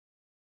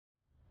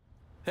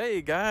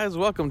Hey guys,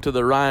 welcome to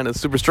the Ryan is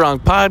Super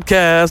Strong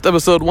podcast,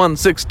 episode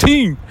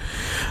 116.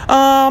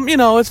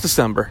 It's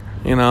December,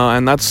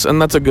 and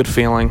that's a good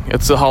feeling.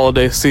 It's the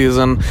holiday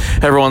season.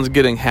 Everyone's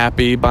getting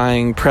happy,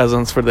 buying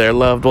presents for their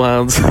loved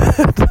ones.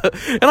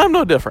 And I'm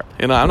no different.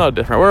 I'm no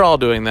different. We're all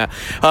doing that.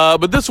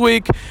 But this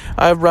week,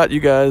 I've brought you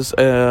guys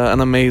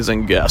an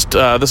amazing guest.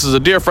 This is a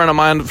dear friend of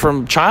mine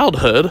from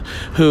childhood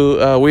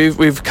who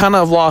we've kind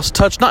of lost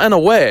touch. Not in a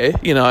way,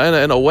 in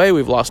a way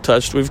we've lost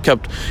touch. We've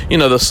kept,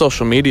 the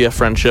social media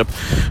friendship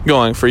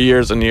going for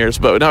years and years.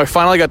 But now we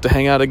finally got to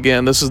hang out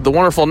again. This is the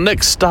wonderful Nick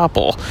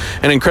Stoppel,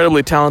 an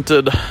incredibly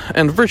talented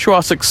and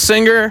virtuosic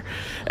singer.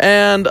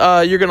 And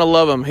you're gonna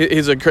love him.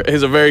 He's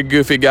a very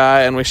goofy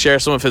guy, and we share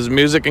some of his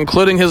music,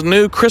 including his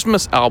new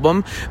Christmas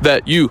album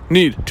that you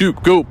need to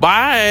go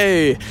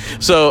buy.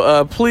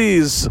 So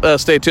please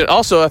stay tuned.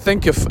 Also, I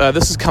think if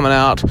this is coming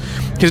out,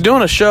 he's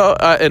doing a show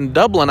in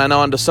Dublin, I know,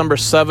 on December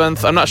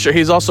 7th. I'm not sure.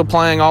 He's also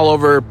playing all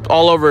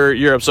over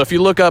Europe. So if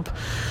you look up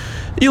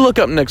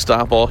Nick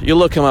Stoppel, you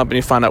look him up and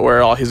you find out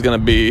where all he's going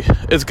to be.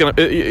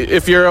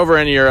 If you're over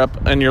in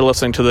Europe and you're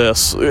listening to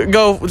this,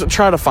 go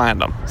try to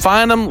find him.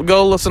 Find him,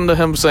 go listen to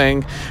him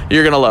sing.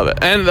 You're going to love it.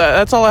 And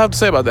that's all I have to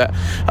say about that.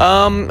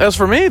 As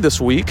for me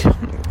this week,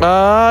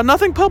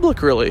 nothing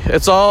public really.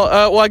 It's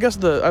all, I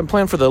guess I'm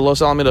playing for the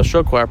Los Alamitos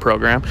Show Choir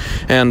program,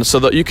 and so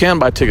that you can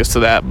buy tickets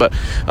to that, but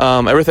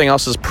everything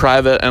else is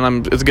private,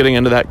 and it's getting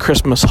into that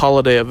Christmas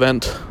holiday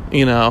event,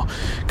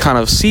 kind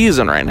of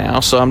season right now,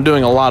 so I'm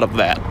doing a lot of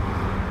that.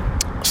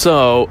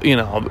 So,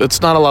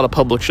 it's not a lot of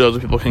public shows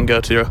that people can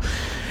go to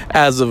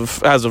as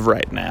of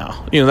right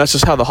now. That's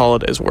just how the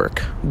holidays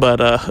work. But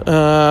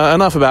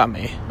enough about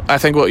me. I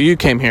think what you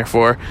came here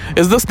for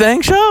is this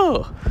dang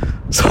show.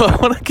 So I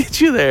want to get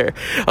you there.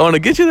 I want to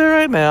get you there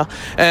right now.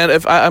 And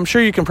I'm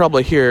sure you can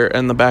probably hear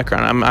in the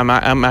background,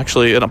 I'm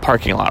actually in a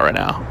parking lot right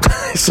now.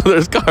 So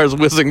there's cars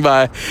whizzing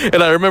by,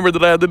 and I remembered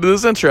that I had to do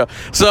this intro.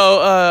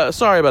 So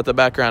sorry about the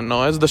background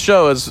noise. The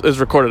show is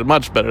recorded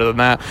much better than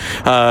that.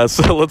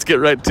 So let's get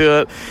right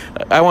to it.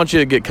 I want you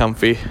to get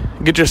comfy.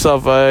 Get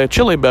yourself a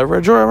chilly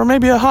beverage, or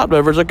maybe a hot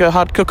beverage like a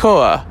hot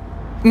cocoa.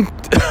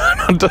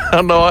 I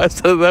don't know why I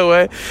said it that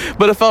way,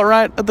 but it felt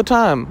right at the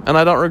time, and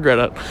I don't regret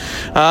it.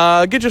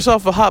 Get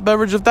yourself a hot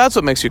beverage if that's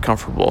what makes you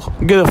comfortable.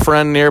 Get a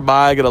friend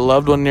nearby, get a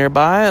loved one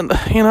nearby, and,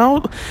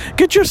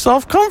 get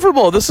yourself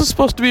comfortable. This is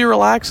supposed to be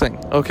relaxing,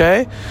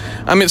 okay?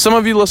 I mean, some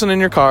of you listen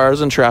in your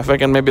cars and traffic,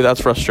 and maybe that's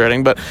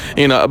frustrating, but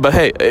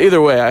hey,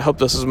 either way, I hope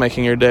this is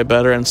making your day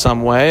better in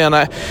some way, and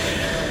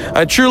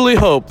I truly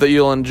hope that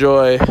you'll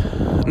enjoy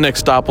Nick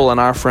Stoppel and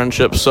our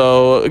friendship.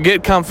 So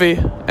get comfy,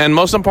 and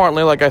most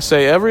importantly, like I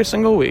say every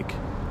single week,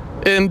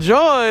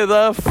 enjoy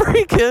the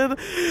freaking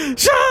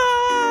show!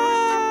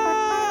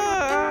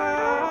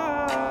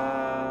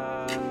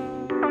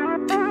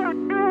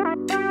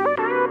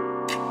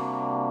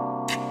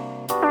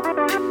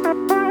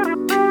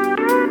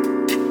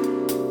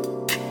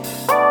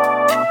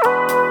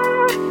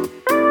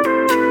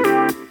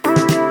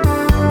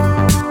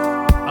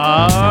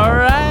 All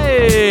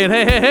right.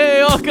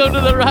 Hey, welcome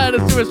to the Ryan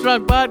is Super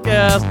Strong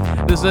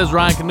podcast. This is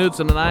Ryan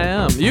Knutson, and I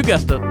am, you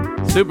guessed it,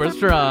 super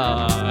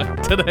strong.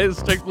 Today's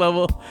strength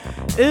level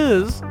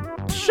is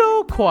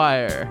show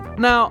choir.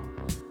 Now,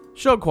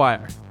 show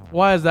choir.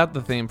 Why is that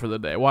the theme for the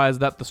day? Why is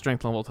that the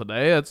strength level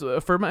today? It's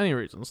for many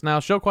reasons.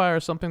 Now, show choir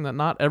is something that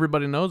not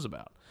everybody knows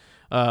about,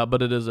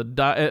 but it has a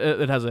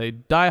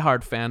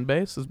diehard fan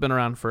base. It's been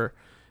around for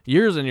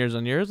years and years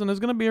and years, and is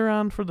going to be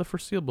around for the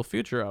foreseeable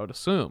future, I would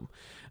assume.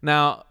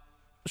 Now,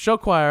 show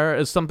choir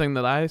is something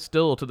that I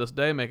still, to this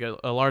day, make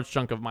a large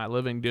chunk of my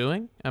living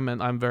doing.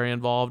 I'm very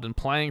involved in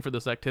playing for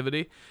this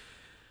activity.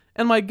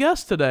 And my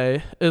guest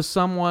today is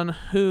someone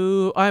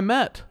who I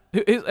met.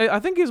 I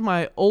think he's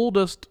my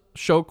oldest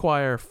show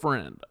choir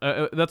friend.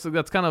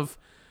 That's kind of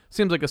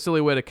seems like a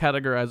silly way to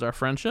categorize our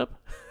friendship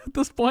at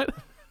this point.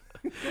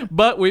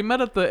 But we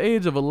met at the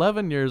age of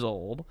 11 years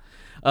old,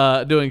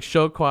 doing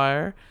show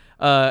choir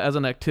as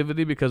an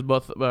activity because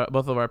both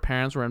of our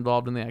parents were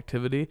involved in the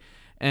activity.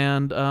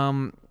 And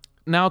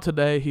now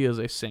today he is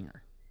a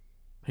singer.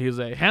 He is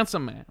a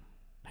handsome man.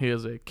 He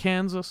is a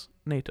Kansas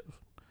native,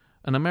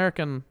 an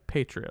American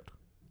patriot,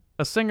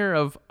 a singer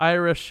of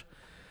Irish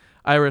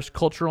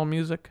cultural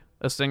music,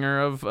 a singer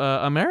of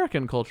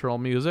American cultural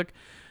music,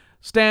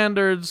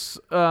 standards,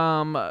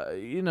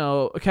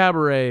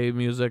 cabaret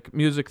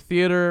music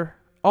theater,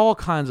 all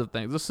kinds of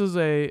things. This is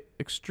a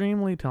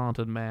extremely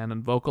talented man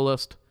and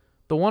vocalist,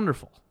 the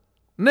wonderful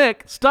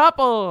Nick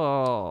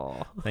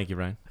Stoppel. Thank you,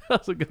 Ryan.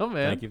 How's it going,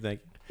 man? Thank you.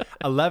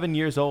 11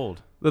 years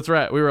old. That's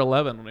right. We were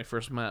 11 when we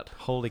first met.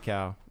 Holy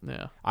cow.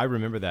 Yeah. I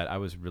remember that. I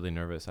was really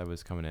nervous. I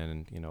was coming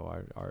in, and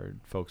our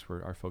folks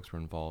were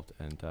involved,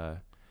 and I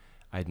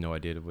had no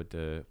idea what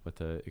to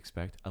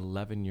expect.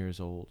 11 years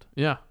old.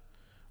 Yeah.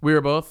 We are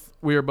both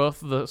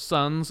the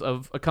sons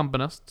of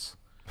accompanists.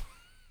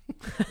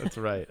 That's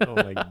right. Oh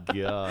my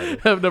god.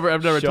 I've never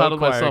Show taught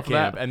choir myself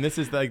camp. that. And this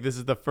is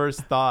the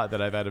first thought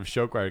that I've had of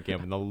show choir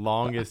camp in the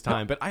longest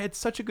time. But I had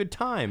such a good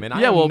time, and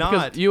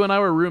Because you and I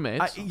were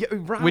roommates.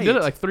 right. We did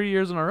it like 3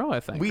 years in a row, I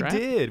think. We right?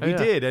 did, we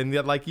did, and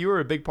like you were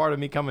a big part of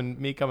me coming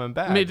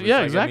back.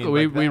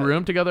 Exactly. We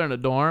roomed together in a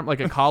dorm, like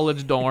a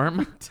college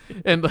dorm,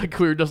 and like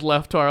we were just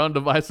left to our own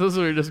devices.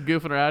 We were just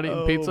goofing around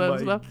eating pizza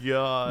and stuff.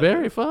 God.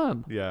 Very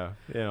fun. Yeah,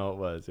 it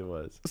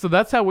was. So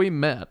that's how we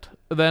met.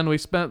 Then we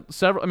spent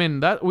several. I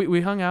mean, that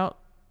we hung out,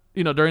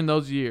 during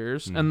those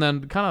years, and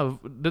then kind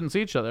of didn't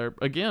see each other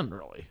again,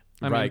 really.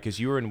 Right, because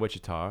you were in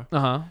Wichita,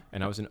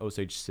 and I was in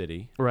Osage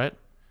City. Right.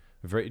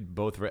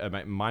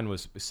 Mine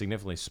was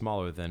significantly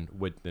smaller than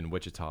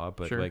Wichita,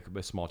 but Sure. like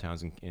small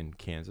towns in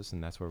Kansas,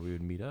 and that's where we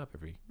would meet up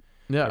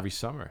every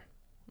summer.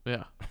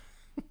 Yeah.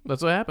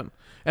 That's what happened.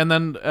 And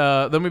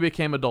then we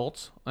became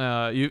adults.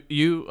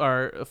 You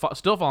are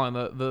still following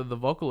the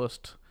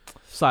vocalist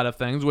side of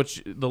things,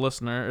 which the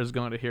listener is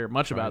going to hear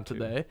much about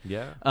today.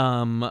 Yeah.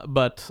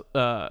 But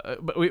I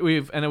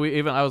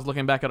was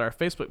looking back at our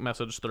Facebook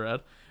message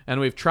thread, and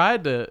we've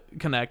tried to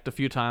connect a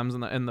few times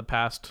in the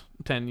past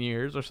 10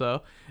 years or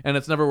so, and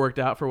it's never worked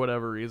out for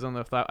whatever reason.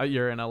 If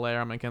you're in LA or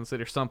I'm in Kansas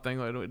City or something,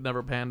 it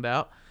never panned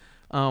out.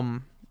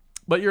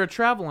 But you're a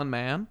traveling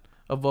man,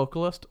 a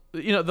vocalist.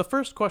 The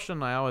first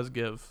question I always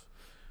give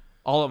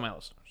all of my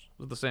listeners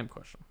is the same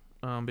question.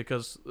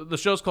 Because the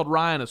show's called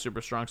Ryan is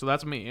Super Strong, so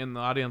that's me, and the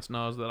audience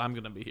knows that I'm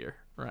going to be here,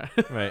 right?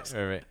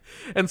 Right.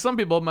 And some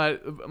people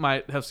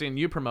might have seen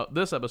you promote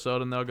this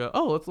episode, and they'll go,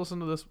 "Oh, let's listen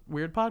to this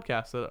weird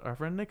podcast that our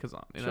friend Nick is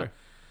on." You know?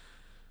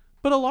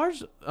 But a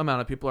large amount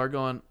of people are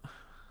going,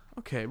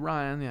 "Okay,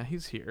 Ryan, yeah,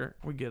 he's here.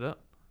 We get it.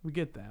 We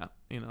get that,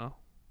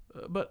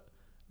 but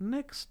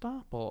Nick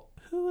Stoppel,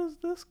 who is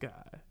this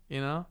guy?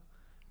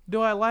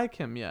 Do I like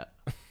him yet?"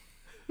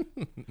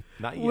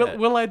 Not yet.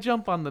 Will I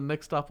jump on the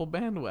Nick Stoppel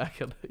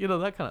bandwagon?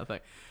 That kind of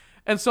thing.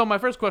 And so my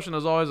first question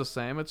is always the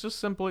same. It's just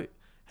simply,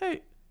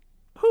 hey,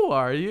 who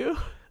are you?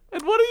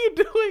 And what are you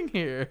doing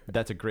here?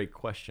 That's a great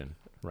question,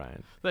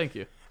 Ryan. Thank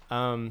you.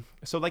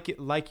 So like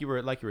you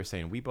were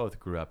saying, we both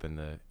grew up in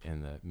the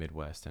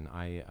Midwest, and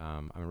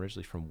I'm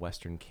originally from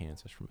Western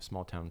Kansas, from a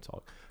small town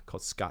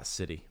called Scott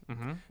City.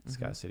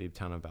 Scott City, a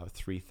town of about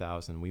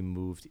 3,000. We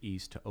moved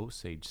east to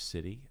Osage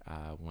City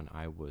when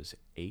I was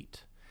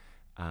 8.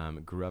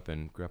 Grew up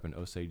in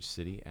Osage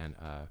City, and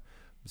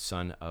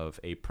son of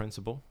a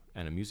principal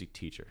and a music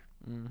teacher.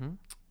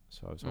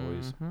 So I was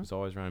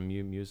always around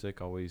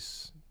music,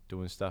 always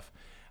doing stuff.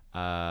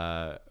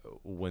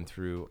 Went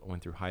through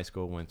high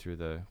school, went through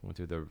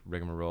the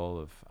rigmarole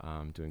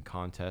of doing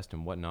contests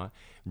and whatnot.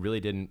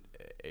 Really didn't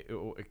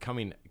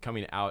coming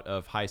out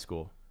of high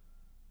school,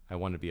 I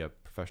wanted to be a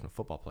professional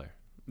football player.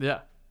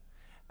 Yeah.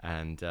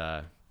 And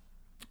the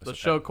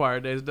show choir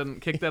days didn't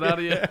kick that out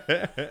of you.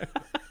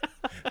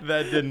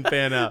 That didn't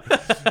pan out.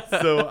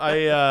 So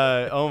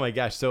oh my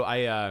gosh. So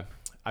I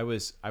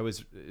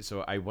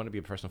want to be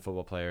a professional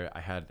football player. I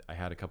had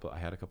a couple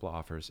of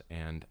offers,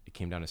 and it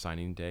came down to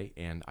signing day,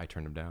 and I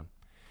turned them down.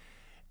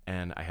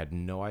 And I had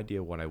no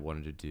idea what I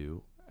wanted to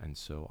do, and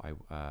so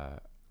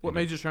what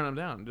made you turn them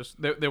down?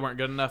 Just they weren't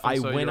good enough. I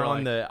went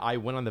on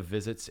the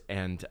visits,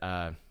 and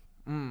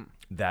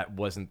that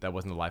wasn't the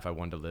life I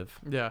wanted to live.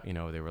 Yeah.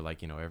 They were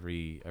like,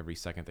 every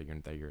second that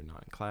you're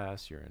not in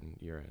class, you're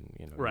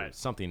in right.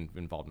 something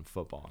involved in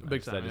football. And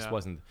big time. That just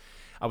wasn't.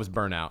 I was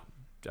burnt out.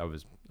 I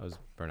was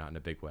burnt out in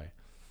a big way,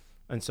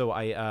 and so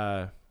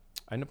I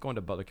ended up going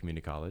to Butler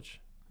Community College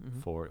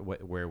for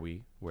where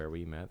we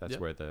met. That's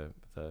where the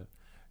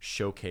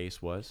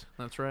showcase was.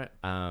 That's right.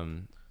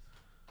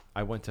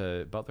 I went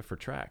to Butler for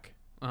track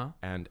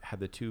and had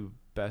the 2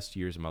 best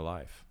years of my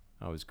life.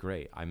 It was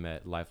great. I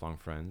met lifelong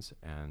friends,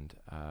 and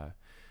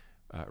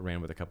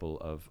ran with a couple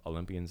of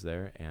Olympians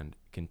there, and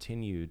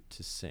continued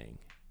to sing.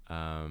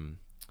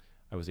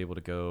 I was able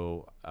to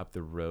go up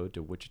the road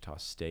to Wichita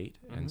State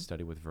and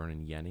study with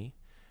Vernon Yenny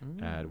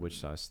at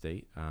Wichita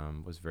State.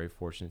 Was very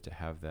fortunate to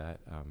have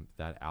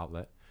that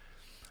outlet.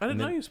 I didn't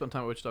know you spent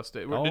time at Wichita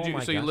State.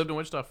 You lived in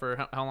Wichita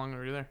for how long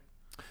were you there?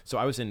 So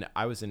I was in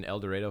El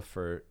Dorado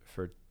for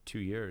 2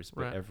 years,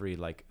 but right.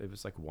 it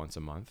was like once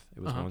a month.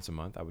 It was once a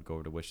month. I would go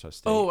over to Wichita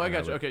State. Oh, I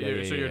got you.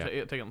 Okay, so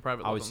you're taking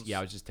private lessons. I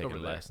was just taking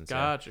lessons.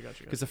 Gotcha.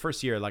 Because the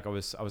first year, like I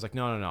was like,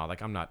 no,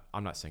 like I'm not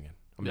singing.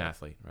 I'm an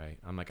athlete, right?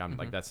 I'm like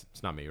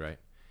it's not me, right?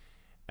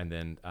 And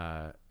then,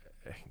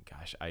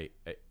 gosh,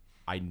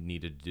 I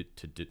needed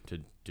to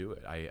do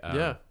it.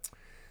 I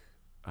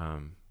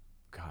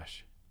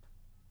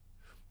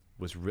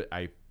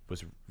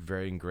was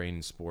very ingrained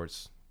in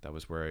sports. That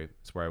was where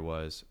I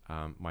was.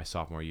 My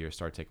sophomore year,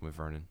 started taking with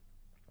Vernon.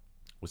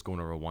 Was going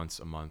over once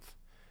a month,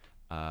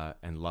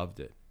 and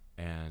loved it.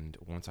 And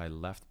once I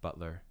left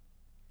Butler,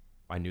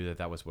 I knew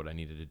that was what I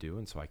needed to do,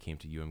 and so I came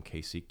to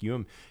UMKC.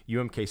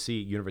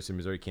 UMKC, University of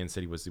Missouri Kansas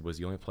City, was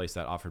the only place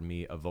that offered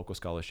me a vocal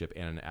scholarship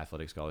and an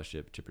athletic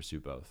scholarship to pursue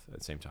both at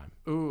the same time.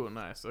 Ooh,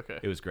 nice. Okay.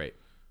 It was great,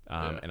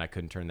 and I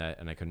couldn't turn that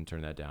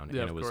down.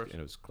 Yeah, and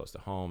it was close to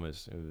home.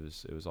 It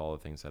was all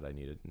the things that I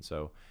needed, and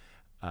so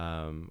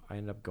I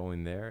ended up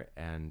going there,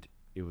 and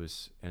it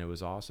was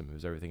awesome. It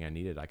was everything I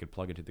needed. I could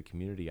plug into the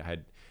community. I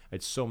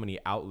had so many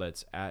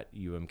outlets at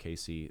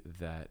UMKC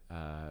that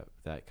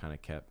kind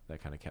of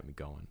kept me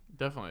going.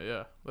 Definitely,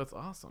 yeah. That's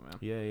awesome, man.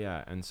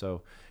 Yeah. And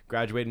so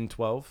graduated in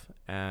 12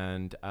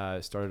 and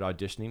started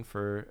auditioning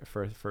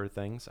for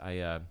things.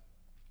 I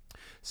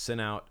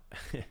sent out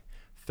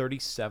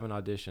 37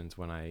 auditions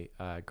when I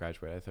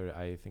graduated.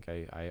 I think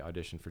I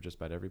auditioned for just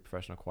about every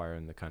professional choir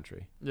in the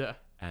country. Yeah.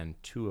 And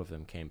 2 of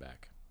them came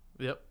back.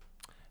 Yep.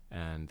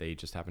 And they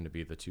just happened to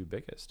be the 2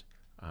 biggest.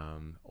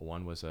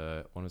 One was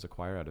a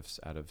choir out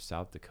of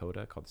South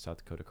Dakota called the South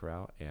Dakota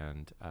Chorale,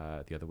 and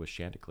the other was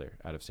Chanticleer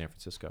out of San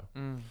Francisco.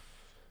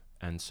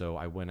 And so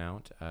I went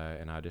out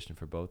and auditioned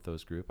for both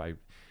those groups.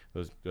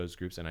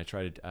 And I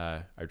tried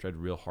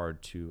real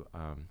hard to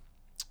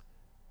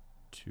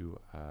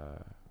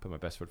put my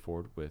best foot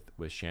forward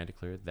with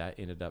Chanticleer. That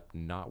ended up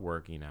not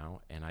working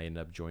out, and I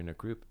ended up joining a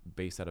group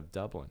based out of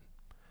Dublin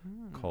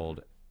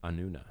called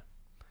Anuna.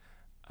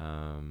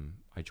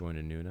 I joined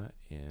Anuna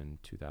in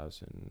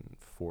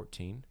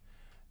 2014,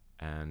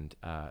 and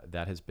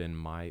that has been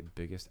my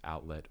biggest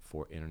outlet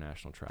for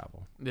international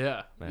travel.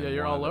 Yeah, And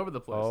you're all over the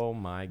place. Oh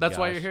my god! That's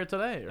why you're here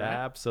today, right?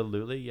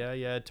 Absolutely,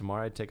 yeah.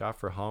 Tomorrow I take off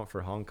for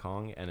Hong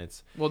Kong, and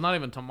it's not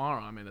even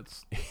tomorrow. I mean,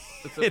 it's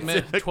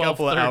a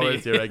couple of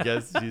hours here, I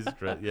guess. Jesus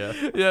Christ, yeah.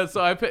 Yeah.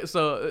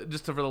 So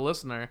just for the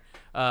listener,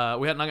 we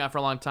hadn't hung out for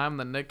a long time.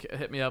 Then Nick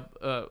hit me up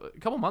a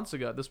couple months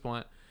ago at this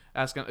point,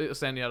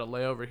 saying you had a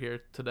layover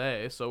here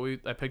today. So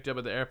I picked you up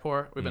at the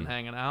airport. We've been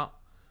hanging out.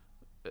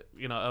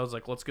 I was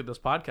like, let's get this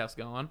podcast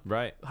going.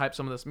 Right. Hype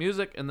some of this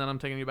music, and then I'm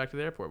taking you back to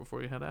the airport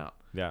before you head out.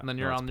 Yeah. And then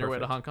you're on your way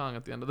to Hong Kong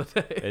at the end of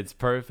the day. It's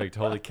perfect.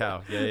 Holy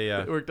cow.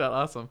 Yeah. It worked out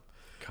awesome.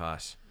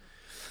 Gosh.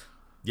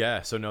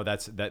 Yeah. So no,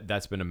 that's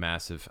been a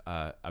massive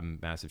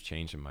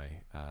change in my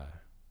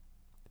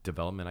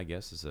development, I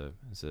guess, as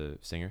a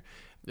singer.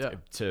 Yeah.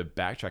 To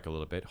backtrack a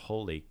little bit,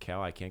 holy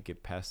cow, I can't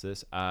get past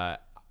this. I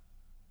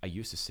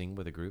used to sing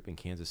with a group in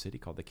Kansas City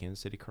called the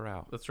Kansas City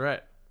Chorale. That's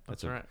right.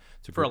 That's right.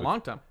 For a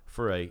long time.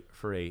 For a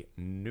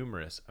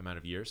numerous amount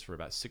of years, for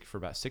about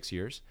 6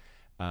 years.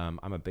 I'm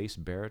a bass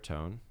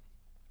baritone,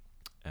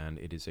 and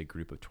it is a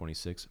group of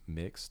 26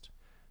 mixed.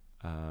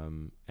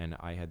 And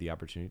I had the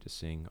opportunity to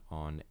sing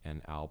on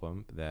an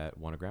album that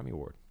won a Grammy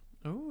Award.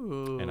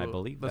 Ooh, and I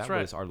believe that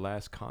was our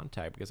last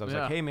contact, because I was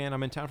like, hey man,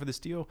 I'm in town for this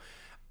deal.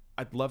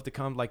 I'd love to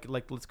come, like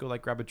let's go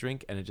grab a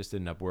drink, and it just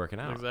ended up working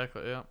out.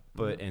 Exactly, yeah.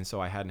 But and so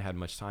I hadn't had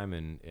much time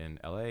in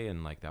LA,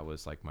 and that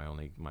was my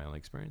only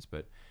experience.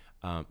 But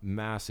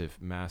massive.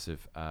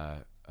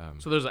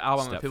 So there's an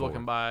album that people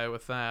can buy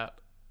with that.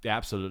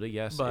 Absolutely,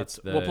 yes. But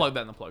we'll plug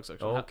that in the plug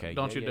section. Okay.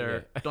 Don't you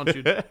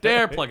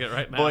dare plug it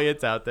right now. Boy,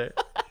 it's out there.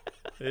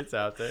 It's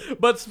out there.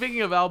 But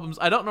speaking of albums,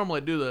 I don't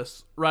normally do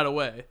this right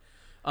away.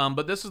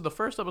 But this is the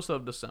first episode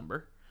of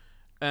December.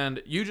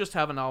 And you just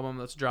have an album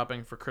that's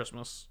dropping for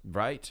Christmas,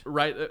 right?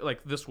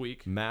 Like this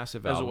week,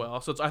 massive as album. well.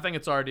 So I think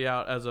it's already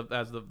out as of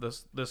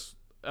this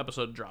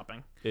episode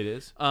dropping. It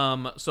is.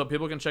 So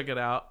people can check it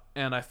out.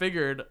 And I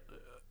figured,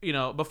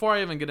 before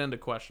I even get into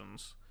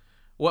questions,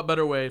 what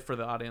better way for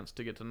the audience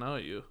to get to know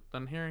you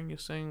than hearing you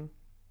sing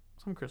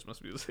some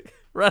Christmas music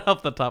right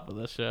off the top of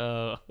the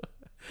show?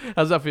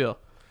 How's that feel?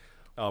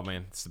 Oh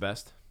man, it's the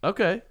best.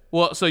 Okay.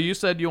 Well, so you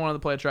said you wanted to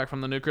play a track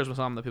from the new Christmas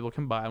album that people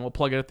can buy, and we'll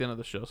plug it at the end of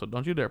the show, so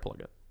don't you dare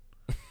plug it.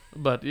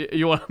 But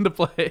you wanted to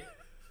play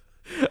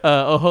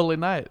Oh Holy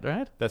Night,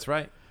 right? That's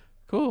right.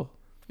 Cool.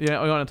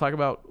 Yeah, you want to talk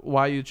about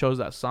why you chose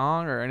that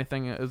song, or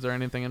anything? Is there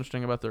anything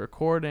interesting about the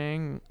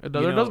recording?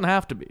 There doesn't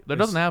have to be. There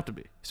doesn't have to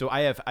be. So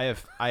I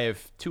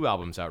have 2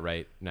 albums out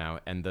right now,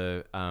 and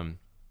the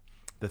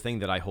thing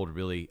that I hold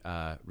really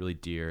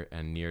dear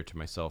and near to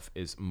myself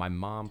is my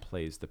mom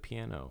plays the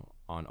piano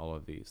on all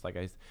of these. Like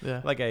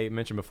I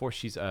mentioned before,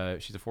 she's a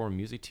former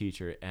music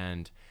teacher,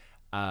 and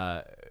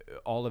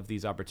all of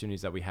these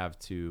opportunities that we have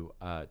to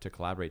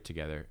collaborate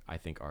together, I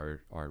think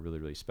are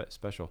really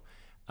special.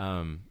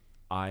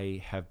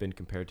 I have been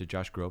compared to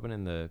Josh Groban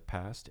in the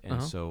past,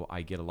 and so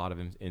I get a lot of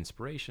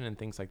inspiration and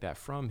things like that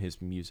from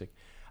his music.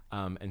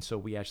 And so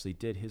we actually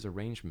did his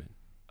arrangement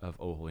of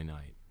Oh Holy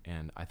Night,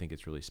 and I think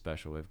it's really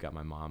special. We've got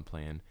my mom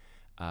playing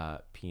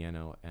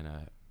piano and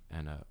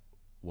a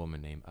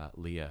woman named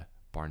Leah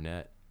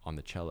Barnett on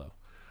the cello,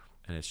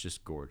 and it's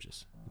just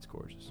gorgeous. It's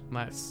gorgeous.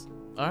 Nice.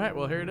 All right,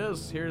 well, here it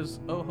is.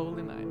 Here's Oh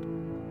Holy Night.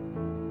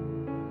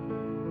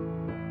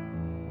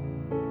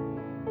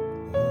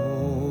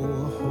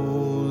 Oh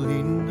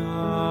holy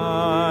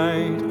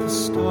night, the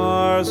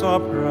stars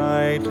are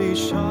brightly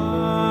shining.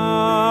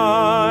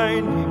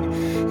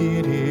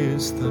 It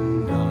is the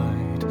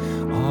night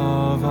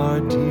of our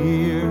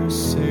dear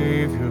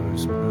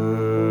Savior's birth.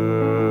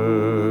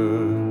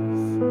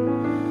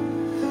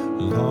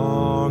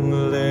 Long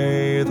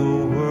lay the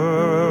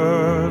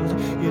world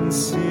in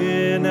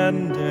sin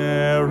and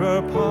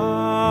error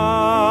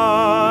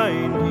pining,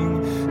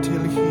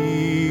 till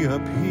he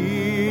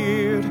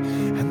appeared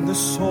and the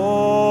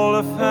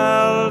soul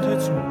felt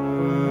its worth.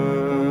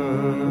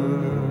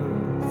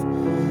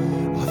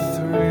 A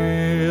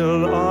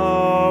thrill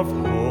of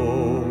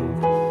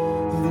hope,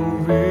 the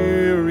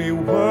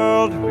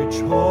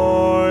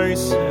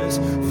rejoices,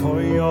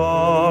 for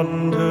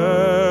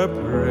yonder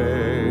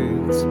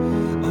breaks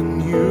a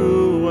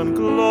new and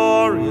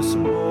glorious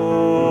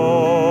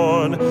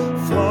morn.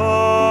 Fall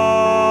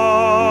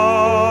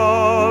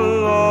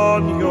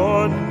on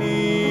your knees,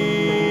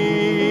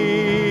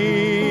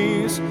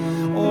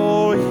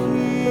 oh,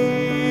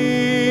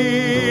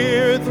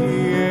 hear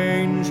the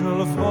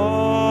angel voices,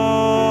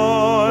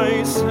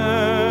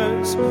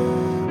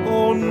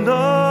 oh,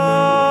 night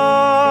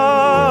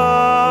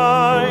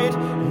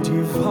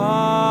divine,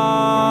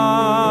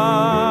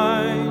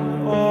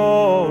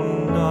 oh,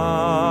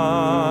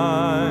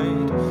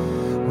 night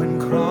when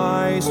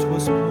Christ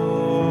was born,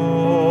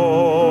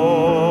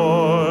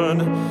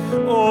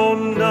 oh,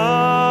 night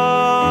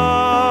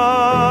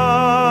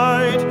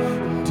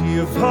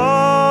divine,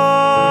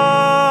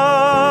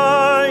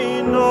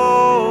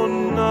 oh,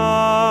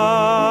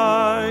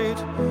 night,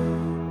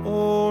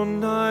 oh,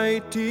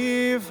 night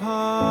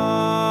divine.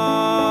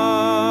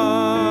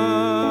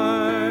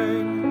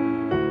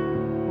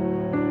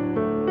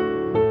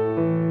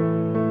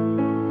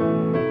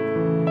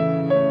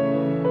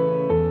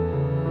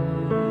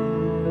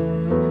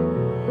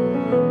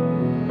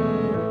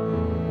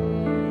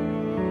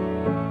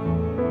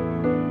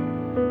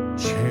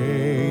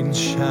 Chains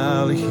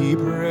shall he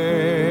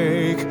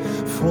break,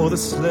 for the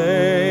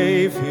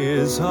slave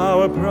is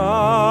our brother,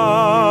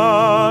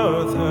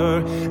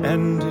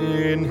 and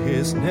in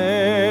his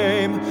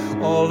name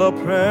all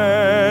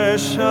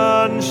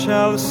oppression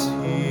shall cease.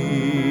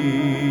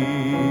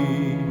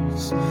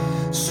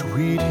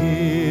 Sweet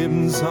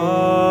hymns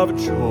of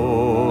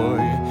joy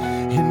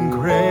in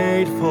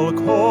grateful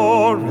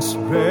chorus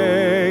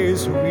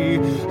raise we,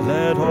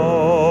 let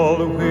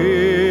all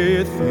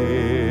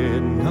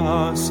within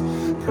us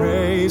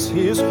praise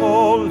his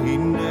holy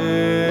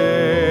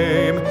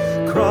name.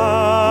 Christ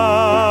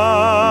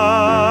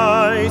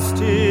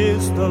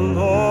is the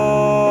Lord.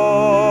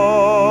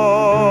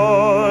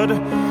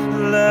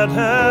 Let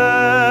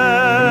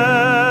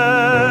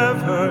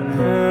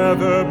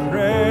ever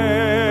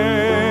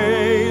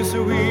praise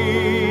we.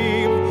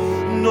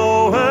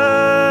 Noel,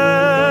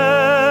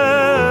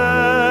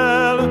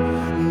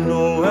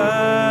 Noel,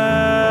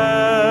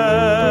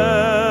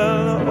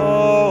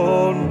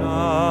 all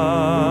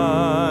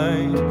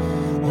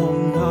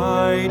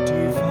night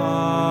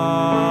divine.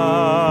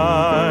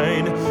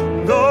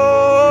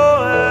 Noel,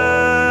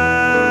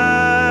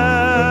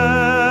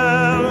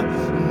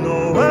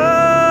 Noel,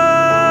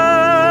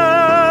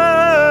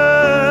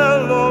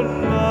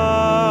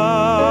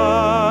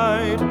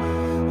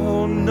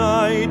 all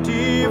night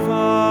divine.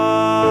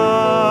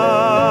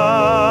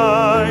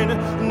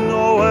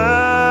 Noel,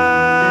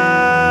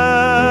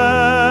 Noel,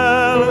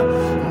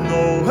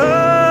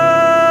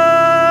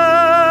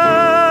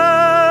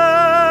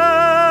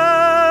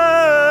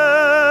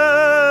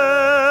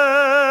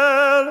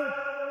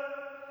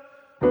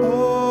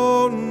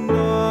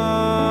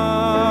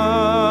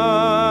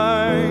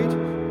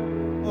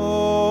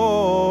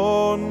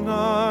 all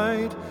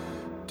night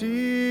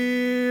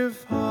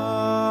divine.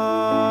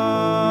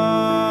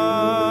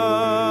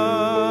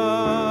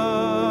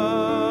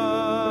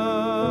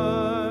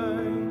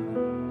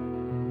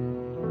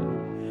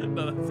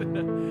 No, that's it.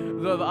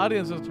 So the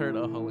audience just heard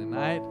 "Oh Holy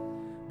Night."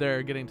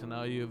 They're getting to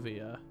know you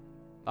via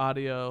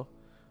audio,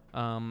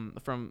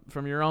 from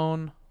your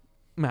own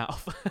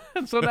mouth.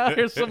 And so now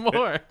here's some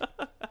more.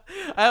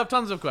 I have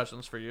tons of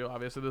questions for you.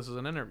 Obviously, this is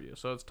an interview,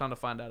 so it's time to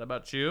find out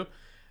about you.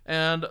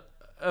 And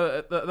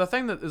the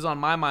thing that is on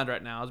my mind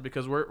right now is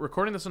because we're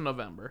recording this in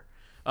November,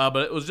 but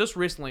it was just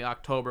recently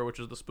October, which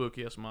is the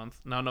spookiest month.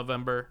 Now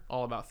November,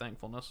 all about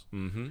thankfulness.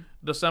 Mm-hmm.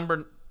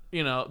 December,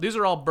 these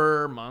are all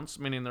Burr months,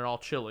 meaning they're all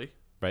chilly.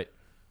 Right.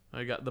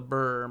 I got the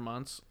Burr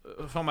months.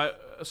 So my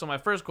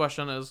first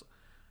question is,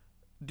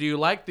 do you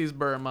like these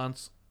Burr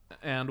months,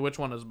 and which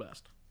one is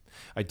best?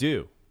 I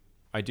do.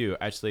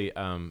 Actually,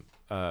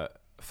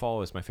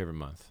 fall is my favorite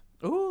month.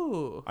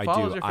 Ooh, I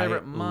fall do. is your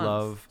favorite I month.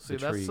 love See,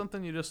 the that's tree.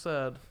 something you just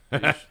said.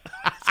 I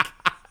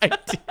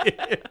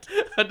did.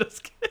 I'm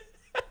just kidding.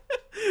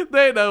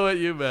 They know what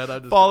you meant.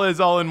 I'm just Fall is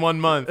all in 1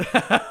 month.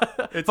 Fall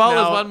is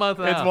 1 month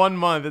now. It's 1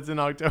 month. It's in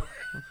October.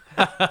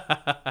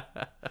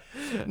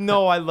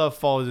 No, I love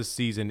fall as a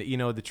season.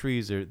 The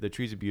trees are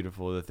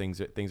beautiful.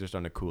 Things are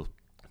starting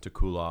to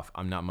cool off.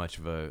 I'm not much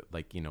of a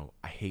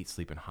I hate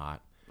sleeping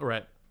hot.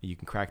 Right. You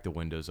can crack the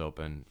windows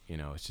open.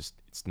 It's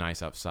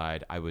nice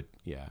outside. I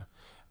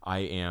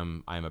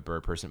am a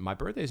bird person. My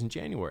birthday is in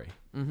January.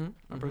 My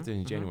birthday is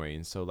in January,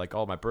 and so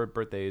all my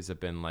birthdays have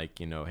been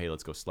hey,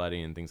 let's go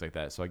sledding and things like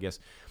that. So I guess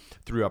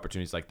through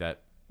opportunities like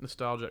that,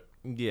 Nostalgic.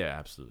 yeah,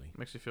 absolutely,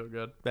 Makes you feel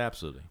good.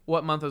 absolutely.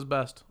 What month is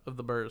best of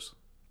the Burrs?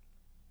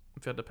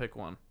 If you had to pick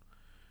one.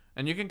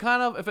 And you can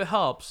kind of, if it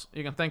helps,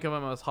 you can think of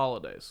them as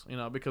holidays,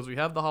 because we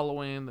have the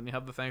Halloween, then you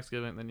have the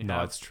Thanksgiving, then you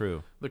have it's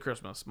true. the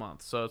Christmas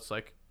month. So it's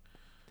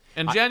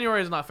and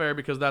January is not fair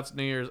because that's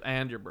New Year's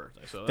and your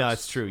birthday. So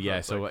That's true. Yeah.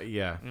 that's So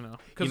yeah.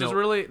 because it's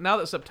really, now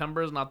that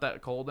September is not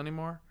that cold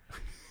anymore,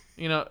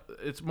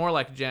 it's more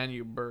like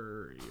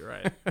January,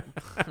 right?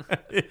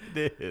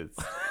 It is.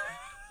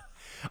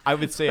 I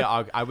would say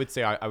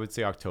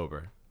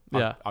October.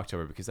 Yeah.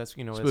 October, because that's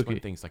that's Spooky. when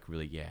things like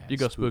really You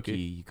go spooky.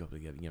 You go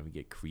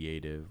get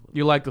creative.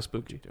 You like the What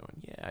spooky. you're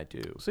doing? Yeah, I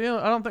do. See,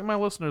 I don't think my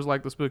listeners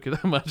like the spooky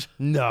that much.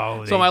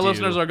 No, So my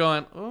listeners are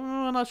going,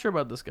 oh, I'm not sure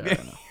about this guy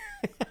right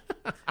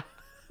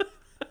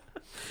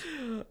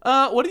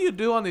now. What do you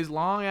do on these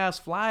long ass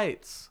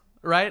flights?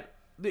 Right?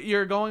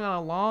 You're going on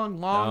a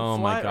long Oh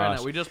my flight right now.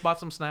 gosh. We just bought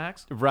some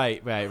snacks.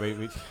 Right.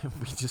 We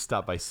just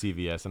stopped by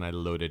CVS and I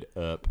loaded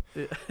up.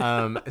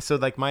 So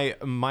like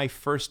my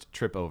first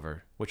trip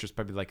over, which was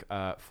probably like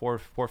 4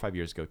 or 5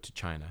 years ago to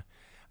China,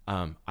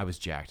 I was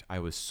jacked. I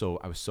was so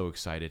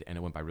excited, and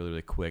it went by really,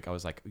 really quick. I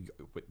was like,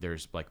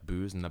 there's like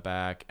booze in the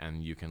back,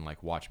 and you can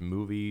like watch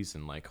movies,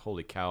 and like,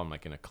 holy cow, I'm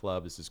like in a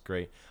club. This is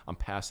great. I'm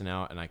passing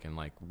out, and I can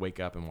like wake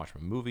up and watch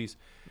my movies.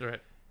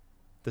 Right.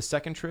 The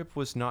second trip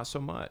was not so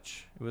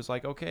much. It was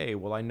like, okay,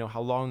 well, I know how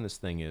long this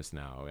thing is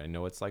now. I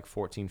know it's like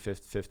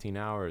 15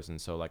 hours,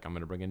 and so like I'm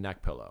gonna bring a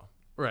neck pillow.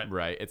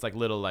 Right. It's like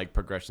little like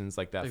progressions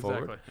like that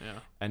forward. Exactly. Yeah.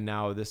 And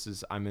now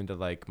I'm into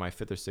like my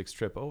 5th or 6th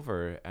trip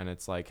over, and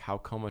it's like, how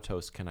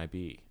comatose can I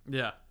be?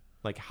 Yeah.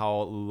 Like, how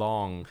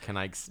long can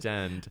I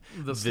extend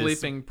The this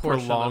sleeping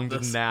portion prolonged of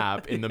this.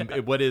 nap in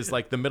the what is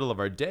like the middle of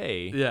our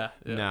day? Yeah.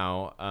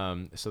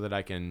 Now, so that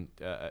I can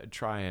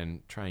try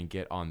and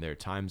get on their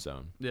time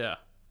zone. Yeah.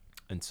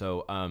 And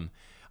so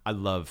I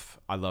love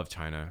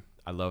China.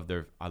 I love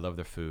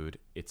their food.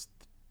 It's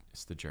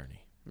the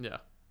journey. Yeah.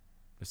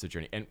 It's the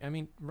journey. And I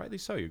mean, rightly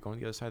so. You're going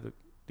to the other side of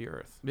the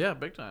earth. Yeah.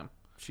 Big time.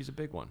 She's a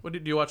big one. What do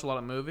you watch a lot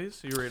of movies?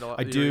 You read a lot.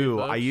 I you do. read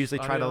books, I usually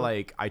try to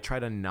audio? I try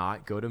to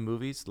not go to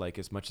movies like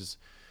as much as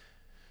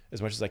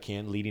I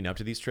can leading up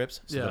to these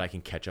trips, so Yeah. that I can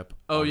catch up.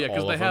 Oh on yeah,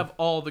 because all they of them. have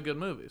all the good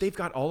movies. They've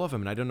got all of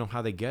them, and I don't know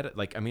how they get it.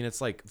 Like, I mean, it's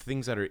like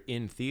things that are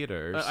in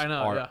theaters I know,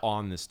 are yeah.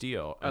 on this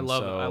deal. I And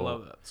love so it. I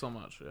love that so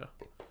much. Yeah.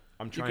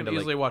 I'm You trying can to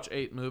easily like watch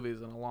 8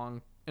 movies in a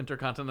long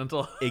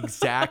intercontinental.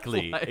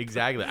 exactly.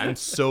 Flight. I'm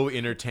so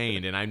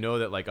entertained, and I know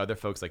that like other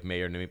folks like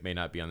may or may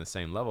not be on the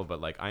same level,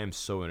 but like I am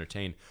so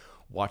entertained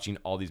watching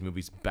all these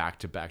movies back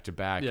to back to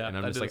back. Yeah, And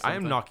I'm I just do like, the I same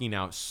am thing. knocking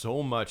out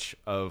so much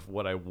of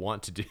what I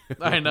want to do.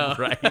 I know.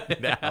 right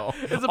now.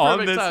 It's a on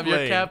perfect this time. You're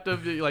plane.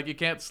 captive. You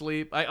can't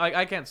sleep.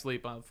 I can't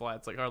sleep on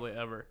flights like hardly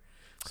ever.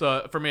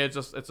 So for me, it's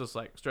just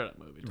like straight up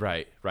movie.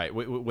 Right.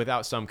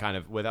 Without some kind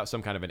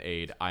of an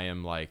aid,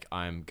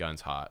 I'm guns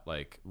hot.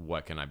 Like,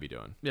 what can I be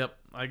doing? Yep,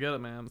 I get it,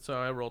 man. So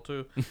I roll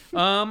too.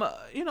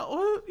 You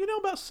know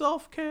about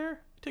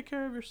self-care. Take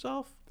care of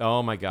yourself.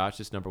 Oh my gosh,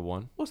 it's number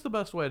one. What's the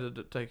best way to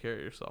take care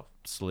of yourself?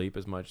 Sleep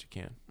as much as you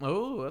can.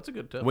 Oh, that's a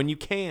good tip. When you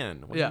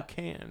can. Yeah. You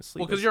can.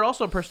 Sleep. Well, because you're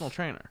also a personal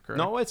trainer, correct?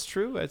 No, it's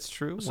true. It's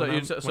true. So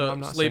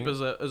sleep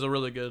is a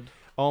really good.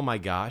 Oh my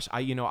gosh,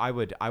 I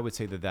would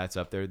say that's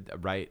up there,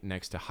 right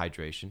next to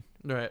hydration.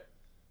 Right.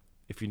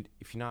 If you're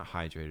not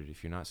hydrated,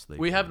 if you're not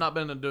sleeping, We have not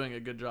been doing a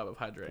good job of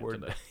hydrating We're-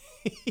 today.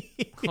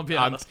 I'll be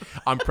honest.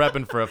 I'm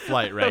prepping for a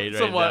flight, right?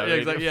 Somewhat, now,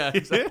 yeah, right?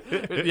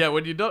 exactly. Yeah,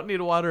 when you don't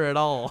need water at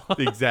all.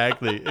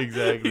 exactly.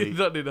 You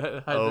don't need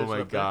hydration. Oh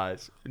my up there.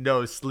 gosh,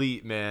 no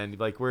sleep, man.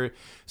 Like we're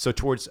so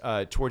towards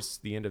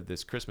the end of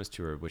this Christmas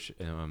tour, which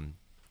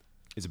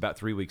is about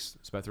 3 weeks.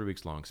 It's about 3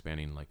 weeks long,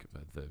 spanning like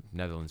the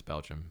Netherlands,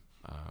 Belgium,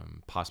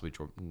 possibly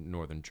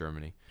northern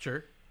Germany.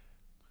 Sure.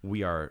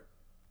 We are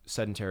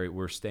sedentary.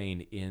 We're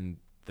staying in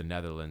the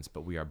Netherlands,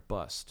 but we are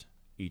bussed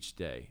each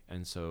day,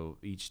 and so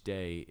each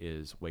day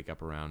is wake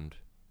up around,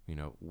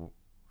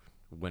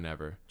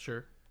 whenever.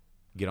 Sure.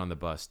 Get on the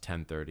bus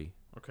 10:30.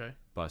 Okay.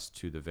 Bus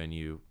to the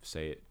venue.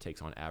 Say it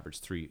takes on average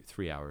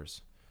three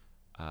hours.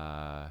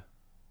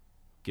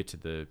 Get to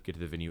the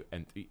venue,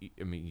 and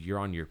I mean you're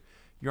on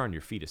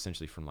your feet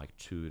essentially from like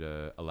 2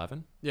 to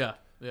 11. Yeah.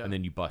 Yeah. And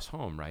then you bus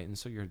home, right? And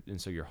so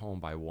you're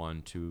home by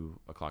 1-2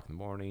 o'clock in the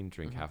morning.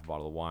 Drink half a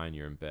bottle of wine.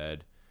 You're in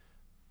bed,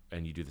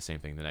 and you do the same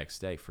thing the next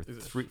day for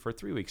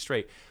 3 weeks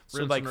straight. So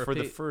Rinse like and for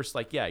the repeat. first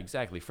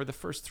exactly for the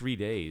first 3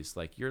 days,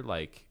 like you're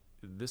like,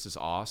 this is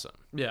awesome.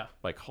 Yeah.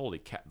 Like holy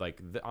cat,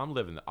 like I'm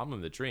living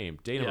the dream.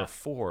 Day number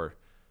 4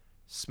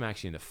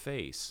 smacks you in the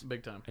face.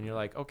 Big time. And you're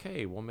like,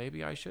 okay, well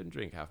maybe I shouldn't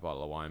drink half a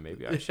bottle of wine.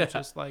 Maybe I should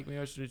maybe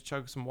I should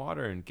chug some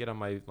water and get on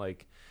my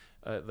like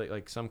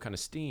some kind of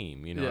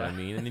steam, you know what I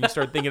mean? And then you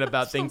start thinking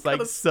about things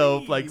like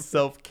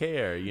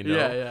self-care,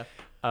 Yeah.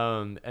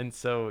 And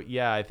so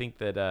I think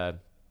that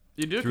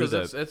You do, through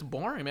because it's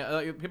boring, man.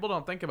 Like, people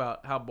don't think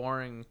about how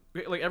boring.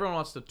 Like everyone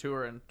wants to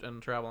tour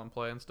and travel and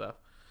play and stuff,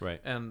 right.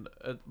 and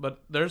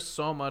but there's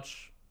so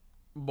much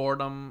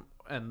boredom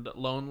and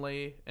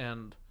lonely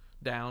and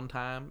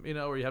downtime,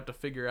 where you have to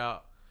figure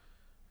out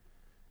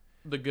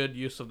the good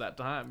use of that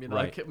time, Right.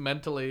 like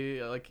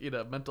mentally,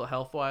 mental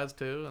health wise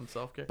too, and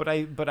self care. But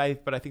I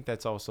think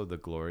that's also the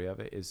glory of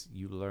it, is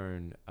you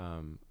learn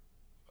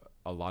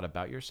a lot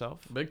about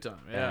yourself, Big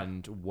time, yeah.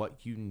 and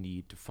what you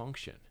need to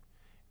function.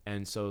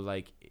 And so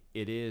like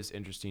it is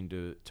interesting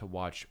to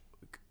watch,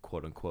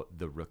 quote unquote,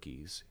 the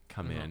rookies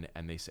come in,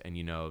 and they say, and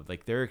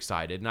like they're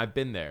excited, and I've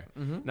been there,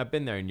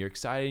 and you're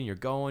excited, and you're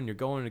going,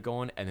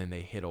 and then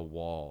they hit a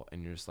wall,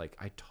 and you're just like,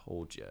 I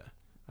told you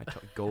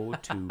Go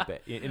to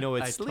bed. It's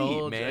I sleep,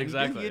 told you. man.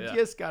 Exactly, You yeah.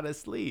 just gotta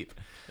sleep.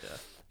 Yeah.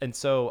 And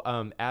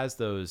so, as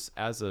those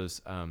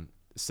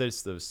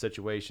those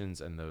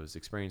situations and those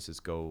experiences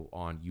go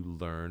on, you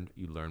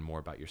learn more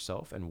about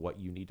yourself and what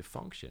you need to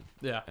function.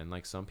 Yeah. And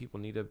like some people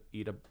need to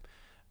eat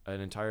an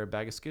entire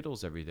bag of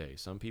Skittles every day.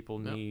 Some people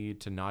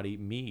need to not eat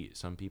meat.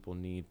 Some people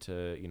need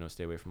to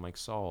stay away from like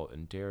salt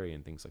and dairy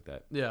and things like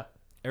that. Yeah.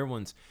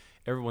 Everyone's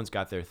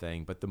got their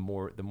thing, but the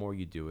more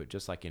you do it,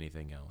 just like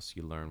anything else,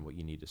 you learn what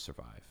you need to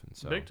survive. And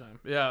so Big time.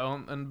 Yeah,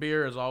 and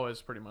beer is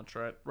always pretty much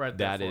right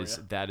there for you.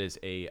 that is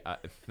a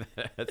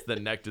that's the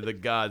nectar of the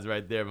gods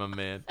right there, my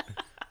man.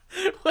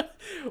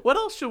 What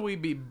else should we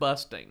be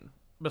busting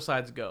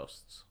besides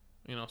ghosts?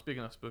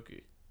 Speaking of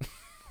spooky.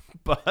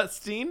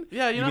 Busting?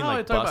 Yeah, you know mean how like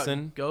I talk bussin'?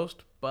 about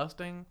ghost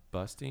busting?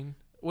 Busting?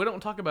 We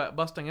don't talk about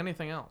busting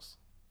anything else.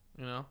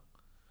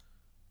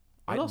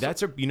 What else?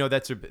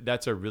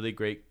 That's a really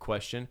great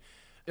question.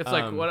 It's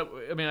like what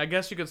I mean. I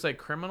guess you could say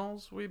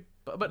criminals.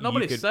 But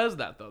nobody says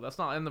that though. That's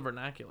not in the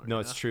vernacular. No,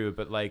 it's true.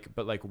 But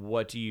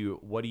what do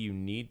you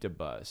need to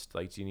bust?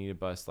 Like, do you need to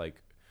bust like?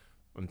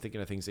 I'm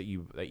thinking of things that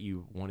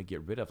you want to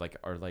get rid of, like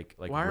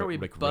why are we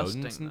like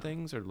busting rodents and them?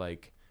 things, or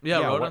like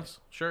rodents.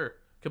 Sure,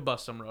 could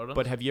bust some rodents.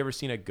 But have you ever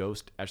seen a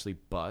ghost actually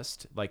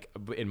bust? Like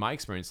in my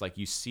experience, like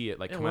you see it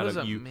like come what out does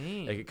of that you,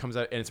 mean? like it comes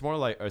out, and it's more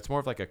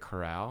of like a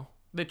corral.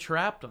 They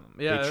trapped them.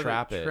 Yeah, they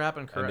trap it, trap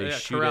and corral. and they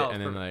shoot corral it,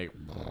 and then like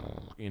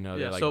they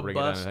like so bring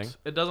bust. it down.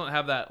 It doesn't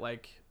have that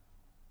like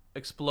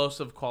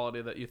explosive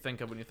quality that you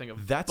think of when you think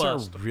of That's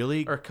bust a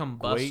really or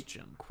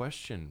combustion. great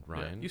question,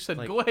 Ryan. Yeah, you said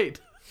like, great.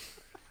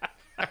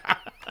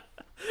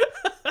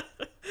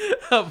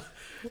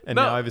 And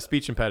now I have a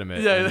speech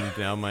impediment. Yeah. And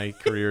now my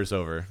career's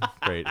over.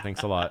 Great.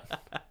 Thanks a lot.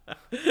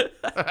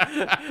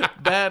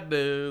 Bad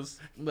news.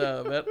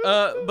 No, man.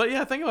 But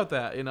yeah, think about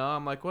that.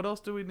 I'm like, what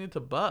else do we need to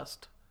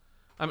bust?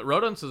 I mean,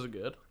 rodents is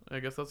good. I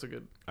guess that's a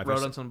good.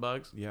 Rodents and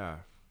bugs. Yeah.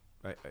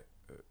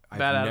 I've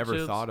Bad never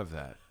attitudes. thought of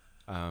that.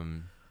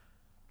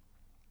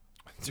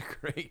 It's a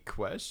great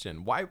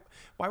question. Why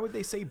would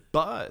they say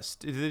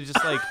bust? Is it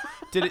just like,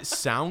 did it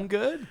sound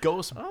good?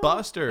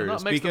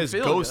 Ghostbusters. Because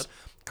Ghost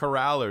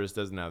Corrallers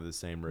doesn't have the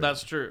same rhythm.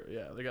 That's true.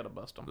 Yeah, they gotta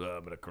bust them.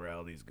 I'm gonna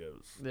corral these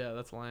ghosts. Yeah,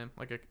 that's lame.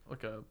 Like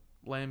a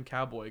lame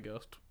cowboy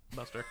ghost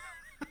buster.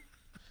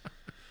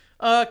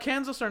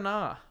 Kansas or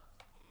nah?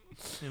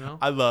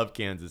 I love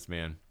Kansas,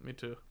 man. Me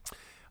too.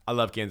 I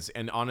love Kansas.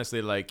 And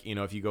honestly, like,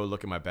 if you go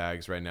look at my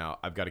bags right now,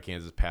 I've got a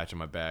Kansas patch on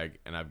my bag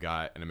and I've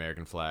got an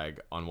American flag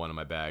on one of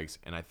my bags.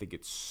 And I think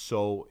it's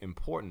so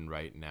important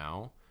right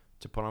now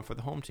to put on for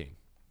the home team.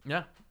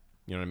 Yeah.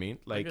 You know what I mean?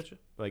 I get you.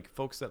 Like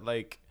folks that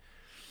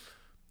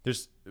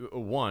there's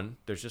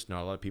just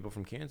not a lot of people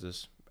from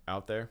Kansas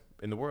out there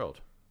in the world,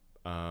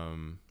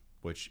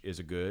 which is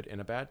a good and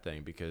a bad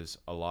thing because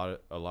a lot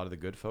of the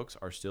good folks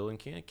are still in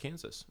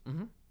Kansas.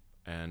 Mm-hmm.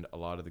 And a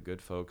lot of the good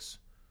folks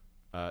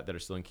that are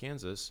still in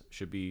Kansas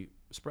should be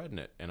spreading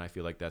it, and I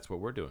feel like that's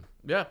what we're doing.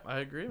 Yeah, I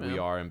agree, man. We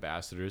are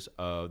ambassadors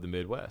of the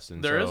Midwest,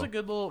 and there is a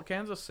good little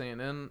Kansas scene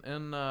in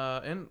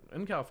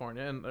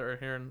California or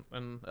here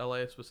in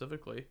LA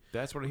specifically.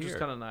 That's what I hear. Which is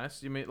kind of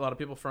nice. You meet a lot of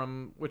people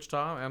from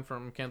Wichita and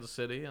from Kansas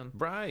City, and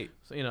right.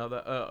 So,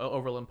 the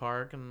Overland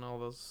Park and all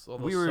those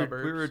suburbs. We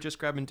were just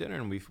grabbing dinner,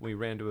 and we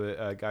ran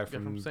to a guy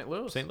from St.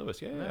 Louis. St.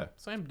 Louis, yeah.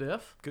 Same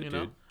diff. Good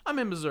dude. I'm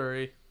in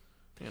Missouri.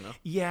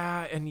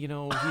 Yeah, and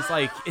he's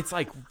like it's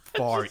like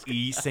far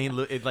east St.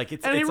 Louis.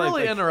 And he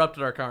really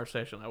interrupted our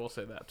conversation. I will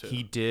say that too.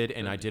 He did,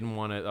 and I didn't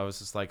want to. I was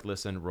just like,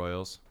 listen,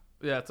 Royals.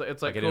 Yeah,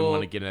 it's like I didn't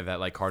want to get into that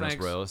like Cardinals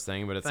Royals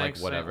thing, but it's thanks,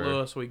 like whatever. St.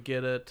 Louis, we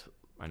get it.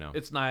 I know.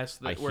 It's nice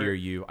that I hear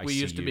you. We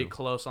used to be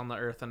close on the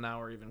earth, and now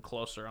we're even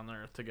closer on the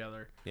earth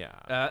together.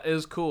 Yeah, it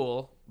is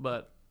cool,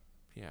 but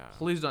yeah,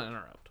 please don't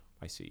interrupt.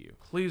 I see you.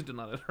 Please do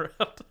not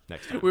interrupt.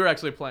 Next time. We were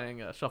actually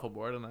playing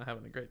shuffleboard and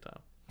having a great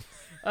time.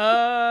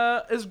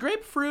 Is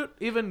grapefruit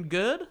even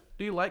good?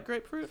 Do you like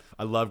grapefruit?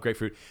 I love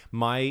grapefruit.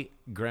 My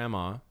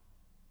grandma,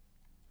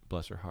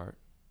 bless her heart,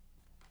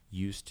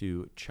 used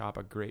to chop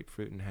a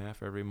grapefruit in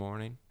half every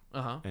morning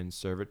and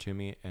serve it to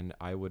me, and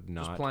I would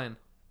not. Just plain.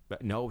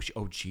 But no, she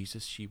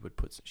would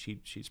put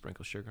she'd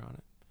sprinkle sugar on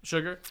it.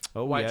 Sugar?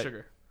 Oh, white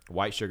sugar.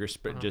 White sugar,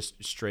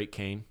 just straight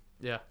cane.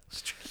 Yeah.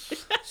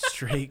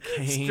 Straight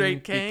cane.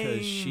 Straight cane.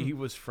 Because she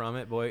was from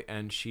it, boy,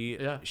 and she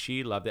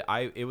loved it.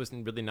 It was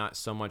really not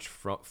so much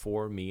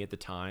for me at the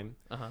time.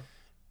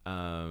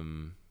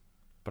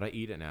 But I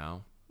eat it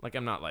now. Like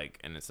I'm not like,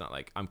 and it's not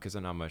like because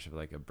I'm not much of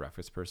like a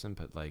breakfast person,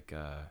 but like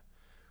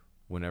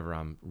whenever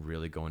I'm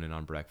really going in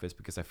on breakfast,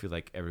 because I feel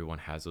like everyone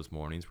has those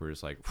mornings where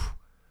it's like,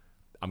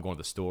 I'm going to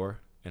the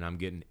store and I'm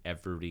getting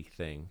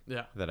everything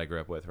that I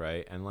grew up with,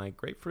 right? And like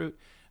grapefruit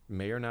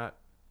may or not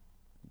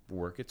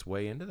work its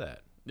way into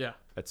that. Yeah.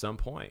 At some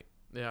point.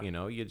 Yeah.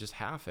 You just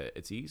half it.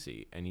 It's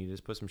easy. And you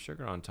just put some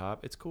sugar on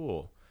top. It's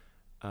cool.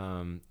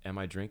 Am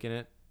I drinking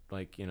it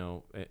like,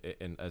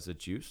 and as a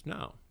juice?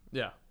 No.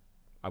 Yeah.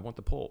 I want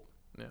the pulp.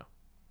 Yeah.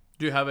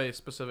 Do you have a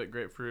specific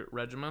grapefruit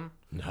regimen?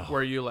 No.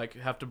 Where you like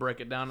have to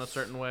break it down a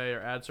certain way or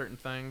add certain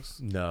things?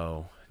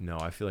 No.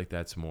 I feel like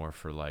that's more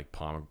for like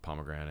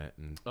pomegranate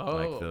and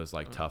like those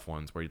like tough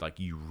ones where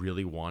you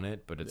really want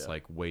it, but it's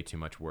like way too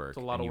much work. It's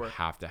a lot of work. You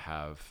have to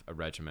have a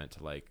regiment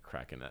to like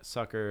crack in that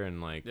sucker and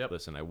like,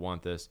 listen, I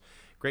want this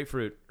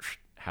grapefruit,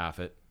 half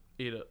it,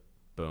 eat it,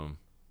 boom,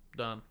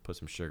 done. Put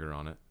some sugar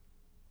on it.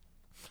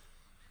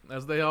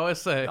 As they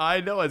always say.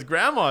 I know, as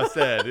Grandma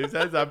said.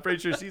 I'm pretty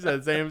sure she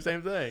said the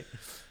same thing.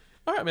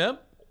 All right, man.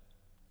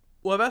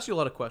 Well, I've asked you a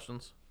lot of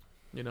questions,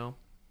 and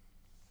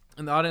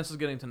the audience is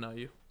getting to know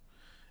you.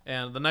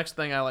 And the next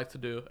thing I like to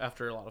do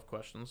after a lot of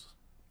questions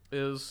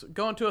is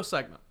go into a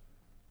segment.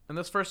 And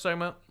this first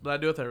segment that I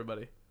do with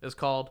everybody is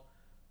called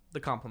the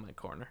Compliment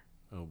Corner.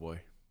 Oh, boy.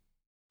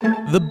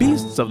 The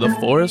beasts of the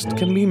forest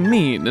can be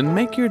mean and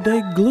make your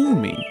day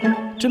gloomy.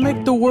 To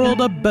make the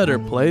world a better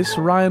place,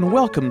 Ryan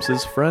welcomes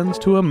his friends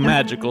to a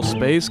magical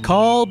space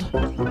called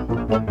the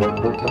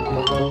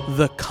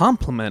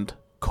Compliment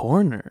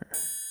Corner.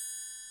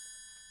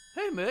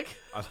 Hey, Nick.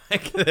 I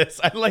like this.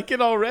 I like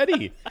it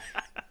already.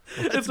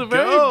 It's a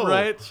very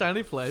bright,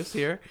 shiny place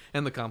here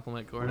in the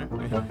Compliment Corner.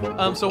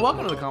 So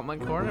welcome to the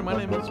Compliment Corner. My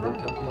name is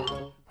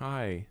Ryan.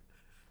 Hi.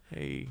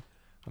 Hey.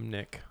 I'm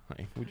Nick.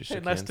 Hi. We just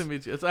shook nice hands. to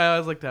meet you. I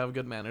always like to have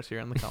good manners here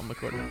in the Compliment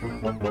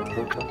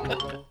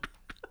Corner.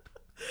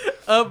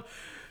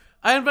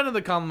 I invented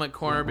the Compliment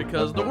Corner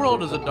because the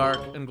world is a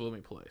dark and gloomy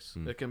place.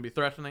 It can be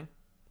threatening.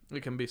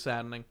 It can be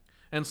saddening.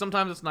 And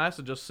sometimes it's nice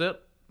to just sit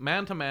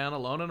man to man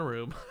alone in a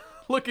room,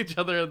 look each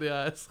other in the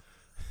eyes,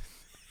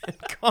 and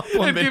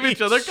give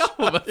each other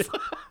compliments.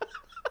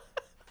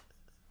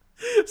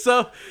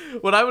 So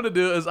what I'm going to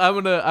do is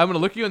I'm going to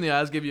look you in the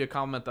eyes, give you a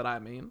compliment that I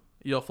mean.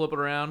 You'll flip it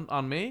around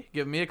on me,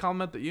 give me a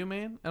compliment that you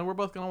mean, and we're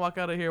both going to walk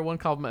out of here one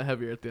compliment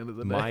heavier at the end of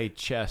the day. My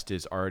chest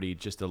is already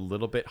just a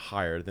little bit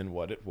higher than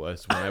what it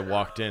was when I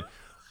walked in.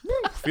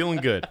 Feeling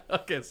good.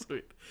 Okay,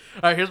 sweet.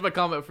 All right, here's my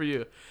comment for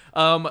you.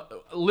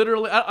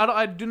 Literally,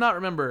 I do not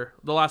remember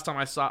the last time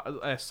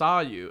I saw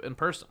you in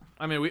person.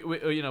 I mean,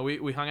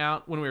 we hung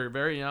out when we were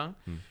very young,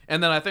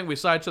 and then I think we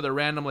saw each other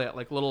randomly at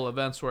like little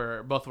events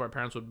where both of our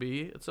parents would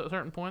be at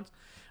certain points.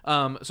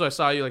 So I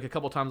saw you like a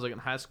couple times like in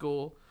high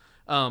school.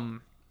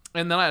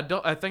 And then I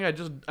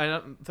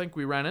don't think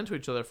we ran into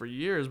each other for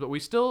years, but we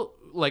still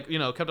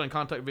kept in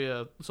contact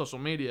via social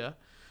media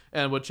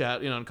and would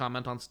chat, and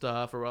comment on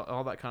stuff or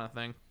all that kind of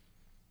thing.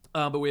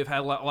 But we've had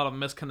a lot of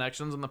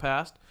misconnections in the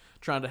past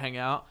trying to hang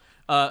out.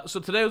 So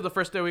today was the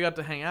first day we got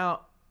to hang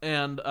out,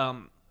 and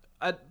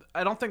I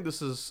don't think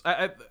this is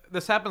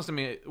this happens to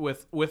me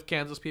with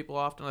Kansas people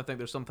often. I think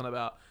there's something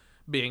about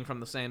being from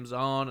the same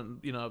zone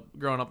and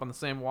growing up on the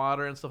same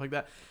water and stuff like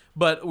that.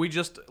 But we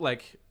just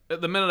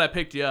the minute I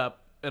picked you up,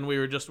 and we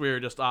were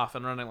just off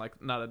and running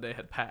like not a day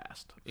had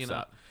passed,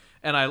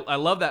 and I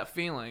love that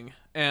feeling,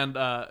 and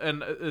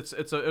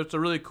it's a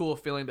really cool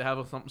feeling to have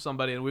with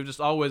somebody, and we've just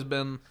always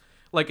been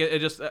like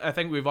I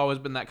think we've always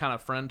been that kind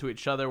of friend to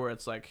each other where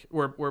it's like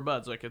we're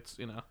buds, like it's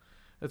we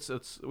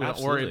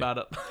don't worry about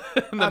it,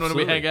 and then when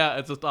we hang out,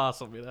 it's just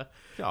awesome,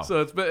 Oh.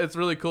 So it's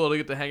really cool to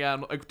get to hang out.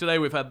 And, like, today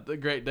we've had a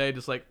great day,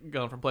 just like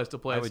going from place to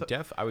place.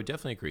 I would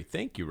definitely agree.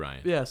 Thank you,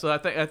 Ryan. Yeah, so I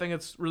think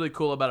it's really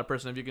cool about a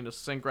person if you can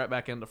just sink right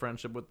back into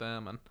friendship with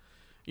them, and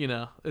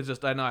it's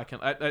just I know I can.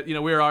 We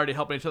were already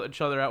helping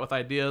each other out with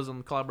ideas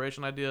and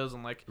collaboration ideas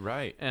and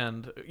right.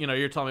 And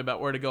you're telling me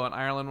about where to go in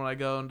Ireland when I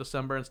go in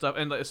December and stuff,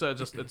 and so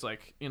it's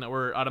like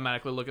we're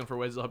automatically looking for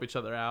ways to help each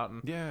other out,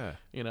 and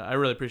I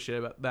really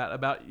appreciate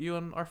about you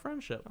and our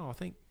friendship. Oh,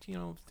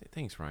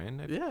 thanks,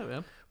 Ryan. Yeah,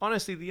 man.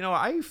 Honestly,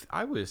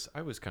 I was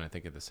kind of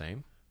thinking the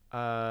same,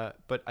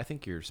 but I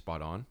think you're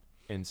spot on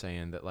in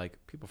saying that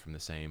people from the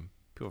same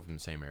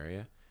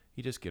area,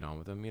 you just get on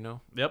with them,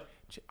 Yep.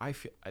 I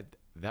feel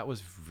that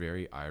was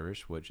very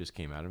Irish. What just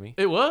came out of me?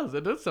 It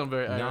did sound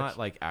very Irish. Not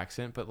like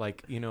accent, but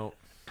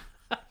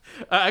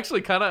actually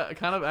kind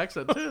of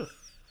accent too.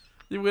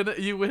 You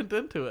went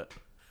into it.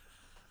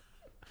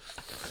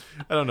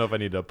 I don't know if I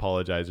need to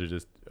apologize or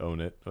just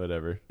own it.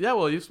 Whatever. Yeah,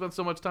 well, you spent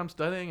so much time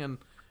studying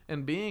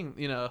and being,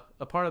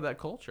 a part of that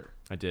culture.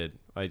 I did.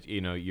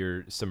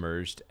 You're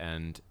submerged,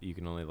 and you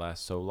can only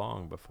last so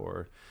long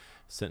before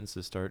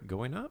sentences start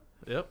going up.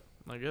 Yep,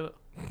 I get it.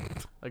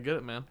 I get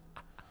it, man.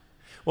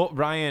 Well,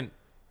 Ryan,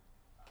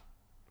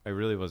 I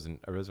really wasn't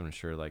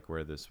sure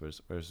where this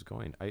was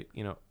going. I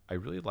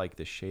really like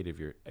the shade of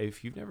your.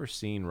 If you've never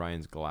seen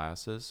Ryan's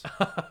glasses,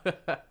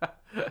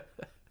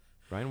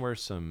 Ryan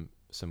wears some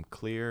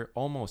clear,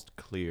 almost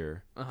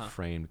clear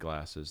framed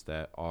glasses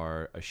that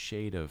are a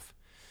shade of.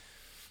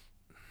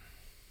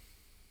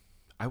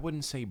 I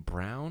wouldn't say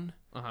brown,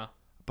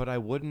 but I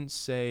wouldn't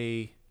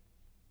say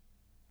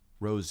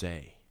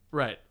rosé.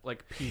 Right,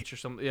 like peach or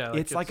something. Yeah,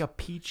 it's like a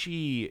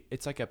peachy.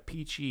 It's like a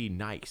peachy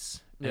nice.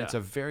 And it's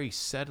a very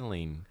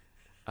settling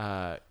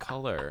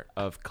color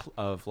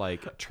of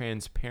like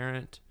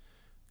transparent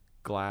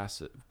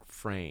glass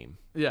frame.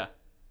 Yeah,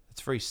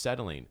 it's very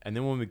settling. And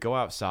then when we go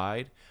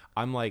outside,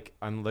 I'm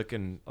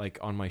looking like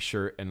on my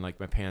shirt and like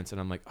my pants,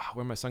 and I'm like,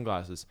 where are my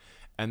sunglasses?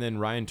 And then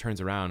Ryan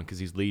turns around because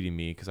he's leading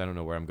me because I don't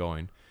know where I'm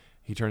going.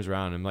 He turns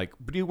around and I'm like,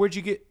 dude, where'd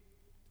you get?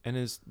 And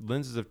his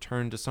lenses have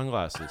turned to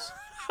sunglasses.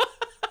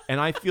 And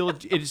I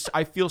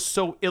feel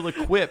so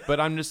ill-equipped, but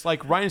I'm just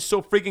like, Ryan's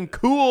so freaking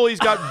cool. He's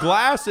got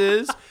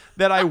glasses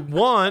that I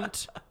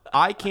want.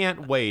 I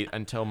can't wait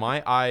until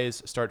my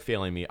eyes start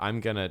failing me. I'm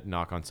going to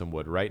knock on some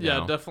wood right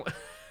now. Yeah, definitely.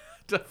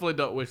 Definitely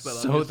don't wish that on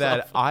so yourself.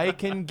 that I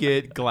can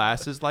get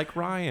glasses like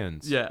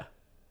Ryan's. Yeah.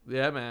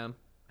 Yeah, man.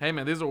 Hey,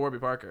 man, these are Warby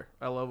Parker.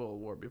 I love old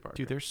Warby Parker.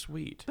 Dude, they're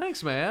sweet.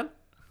 Thanks, man.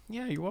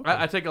 Yeah, you're welcome.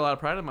 I take a lot of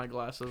pride in my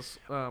glasses.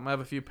 I have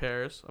a few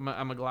pairs.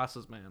 I'm a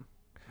glasses man.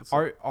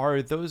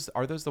 Are those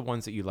the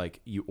ones that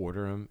you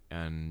order them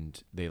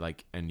and they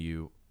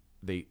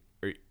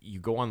you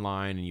go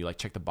online and you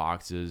check the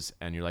boxes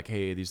and you're like,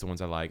 hey, these are the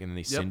ones I like, and then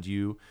they send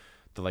you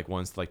the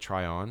ones to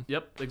try on?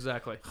 Yep,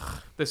 exactly.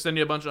 They send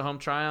you a bunch of home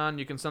try on.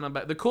 You can send them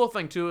back. The cool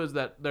thing too is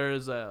that there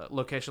is a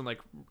location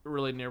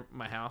really near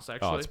my house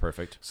actually. Oh, it's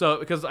perfect. So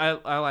because I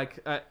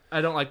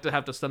don't like to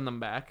have to send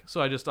them back,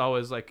 so I just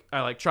always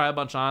I try a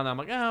bunch on. And I'm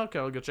like, okay,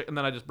 I'll go check, and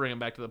then I just bring them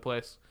back to the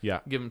place. Yeah,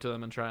 give them to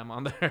them and try them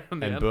on there.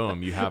 And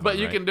boom, you have. But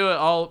them, you right? can do it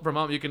all from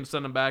home. You can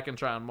send them back and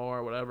try on more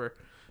or whatever.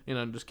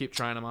 And just keep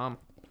trying them on.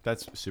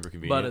 That's super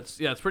convenient.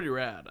 But it's pretty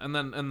rad. And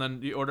then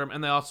you order them,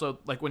 and they also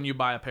when you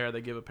buy a pair,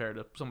 they give a pair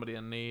to somebody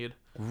in need.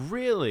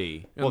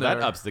 Really? And well,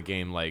 that ups the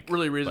game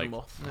really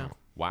reasonable. Yeah.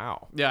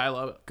 Wow. Yeah, I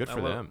love it. Good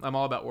for them. I'm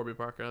all about Warby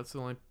Parker. That's the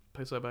only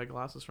place I buy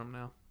glasses from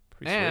now.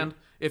 Pretty and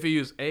sweet. If you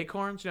use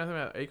Acorns, you know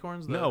anything about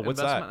Acorns? No, what's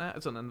that? App?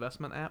 It's an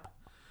investment app.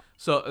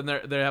 So and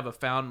they have a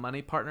found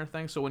money partner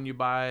thing. So when you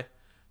buy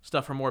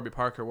stuff from Warby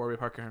Parker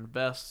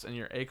invests in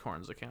your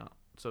Acorns account.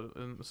 So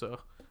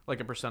a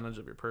percentage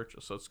of your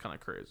purchase. So it's kind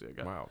of crazy. I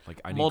got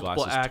I need multiple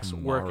glasses acts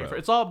tomorrow. working.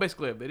 It's all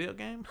basically a video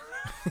game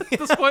at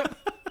this point.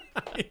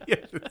 Yeah,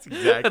 that's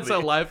exactly. That's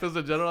how life is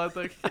in general, I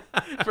think,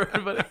 for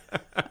everybody.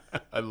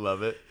 I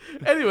love it.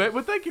 Anyway,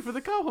 but thank you for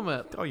the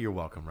compliment. Oh, you're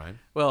welcome, Ryan.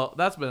 Well,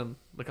 that's been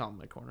the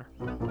compliment corner.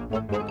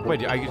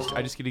 Wait,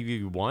 I just give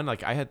you one?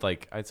 I had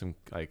some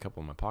a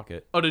couple in my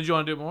pocket. Oh, did you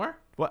want to do more?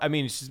 Well, I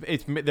mean,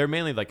 they're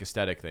mainly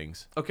aesthetic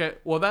things. Okay,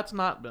 well, that's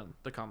not been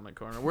the compliment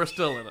corner. We're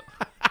still in it.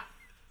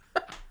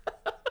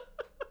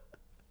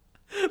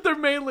 They're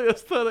mainly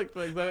aesthetic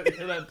things. I didn't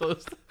hear that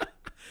toast.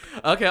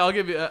 Okay, I'll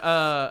give you.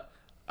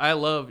 I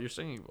love your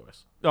singing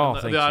voice. Oh,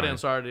 the thanks,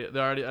 audience already.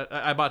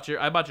 I bought your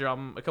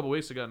album a couple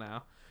weeks ago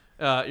now.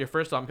 Your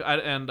first album,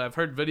 and I've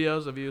heard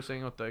videos of you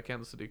singing with the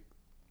Kansas City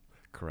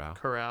Chorale.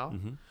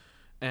 Mm-hmm.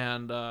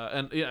 And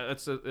yeah,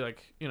 it's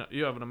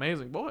you have an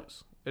amazing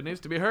voice. It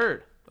needs to be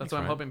heard. That's why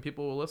I'm hoping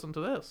people will listen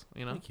to this.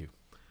 Thank you.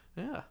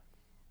 Yeah.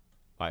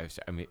 I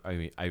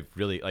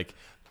really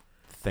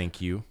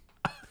thank you.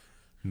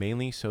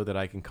 Mainly so that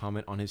I can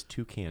comment on his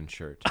toucan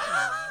shirt.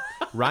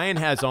 Ryan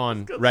has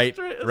on right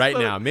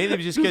now. Mainly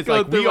just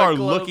because we are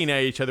looking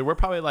at each other. We're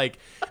probably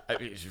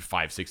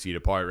 5-6 feet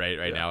apart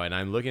right now, and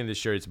I'm looking at this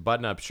shirt. It's a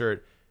button-up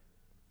shirt.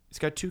 It's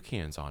got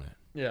toucans on it.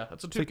 Yeah,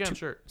 it's a toucan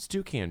shirt. It's a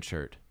toucan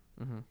shirt.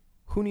 Mm-hmm.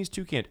 Who needs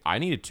toucan? I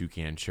need a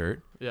toucan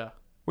shirt. Yeah.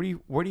 Where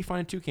do you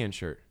find a toucan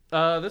shirt?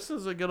 This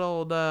is a good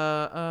old.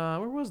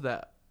 Where was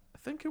that?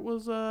 I think it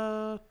was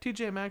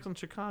TJ Maxx in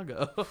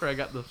Chicago where I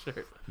got this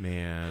shirt.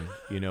 Man,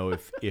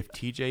 if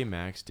TJ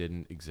Maxx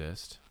didn't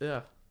exist,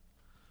 yeah,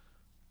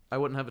 I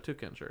wouldn't have a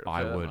toucan shirt.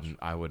 I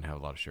wouldn't have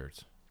a lot of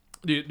shirts.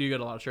 Do you get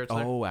a lot of shirts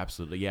there? Oh,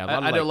 absolutely. Yeah,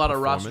 I do a lot of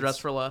Ross Dress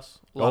for Less.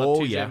 A lot of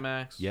TJ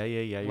Maxx. Yeah.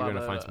 You're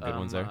gonna find some good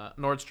ones there.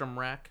 Nordstrom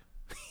Rack.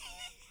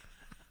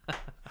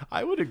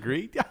 I would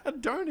agree.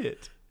 Darn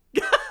it.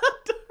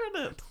 Darn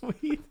it.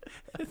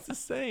 It's the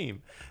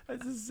same.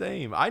 It's the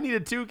same. I need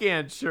a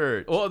toucan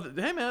shirt. Well,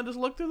 hey man, just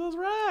look through those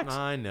racks.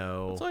 I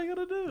know. That's all you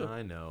gotta do.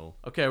 I know.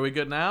 Okay, are we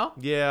good now?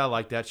 Yeah, I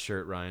like that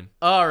shirt, Ryan.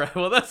 All right.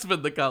 Well, that's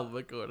been the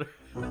compliment corner.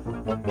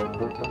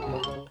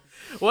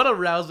 What a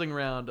rousing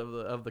round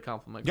of the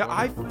compliment corner. Yeah,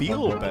 I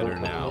feel better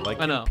now.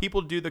 I know. Can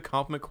people do the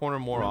compliment corner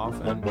more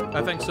often?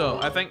 I think so.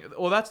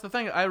 Well, that's the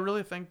thing. I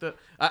really think that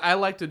I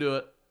like to do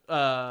it.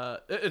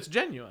 It's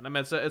genuine. I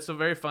mean, it's a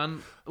very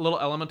fun little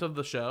element of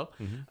the show,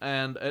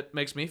 and it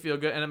makes me feel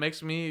good, and it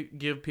makes me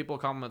give people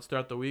compliments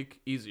throughout the week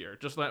easier,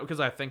 just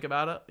because I think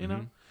about it, you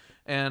know.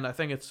 And I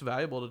think it's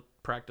valuable to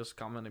practice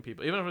complimenting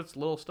people, even if it's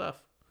little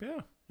stuff.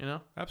 Yeah,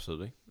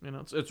 absolutely.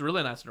 It's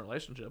really nice in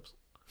relationships.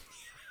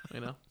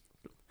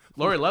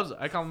 Lori loves it.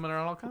 I compliment her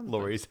on all kinds of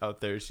Lori's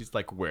out there. She's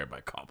like, where are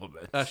my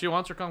compliments? She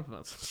wants her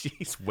compliments.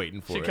 She's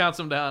waiting for it. She counts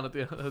them down at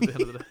the end of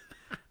the day.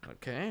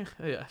 Okay.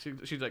 Yeah, she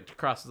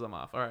crosses them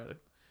off. All right.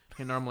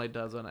 He normally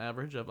does an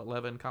average of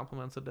 11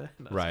 compliments a day.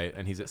 Right,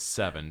 and he's at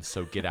 7,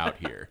 so get out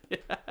here.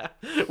 Yeah.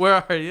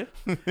 Where are you?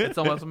 It's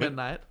almost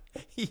midnight.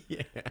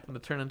 Yeah. I'm going to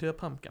turn into a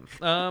pumpkin.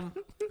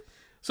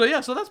 So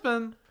that's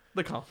been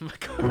the compliment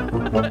card.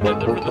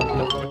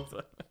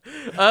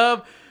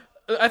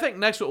 I think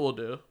next what we'll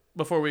do,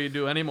 before we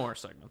do any more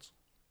segments,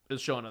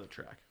 is show another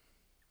track.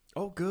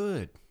 Oh,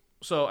 good.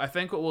 So I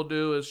think what we'll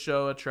do is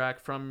show a track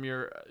from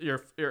your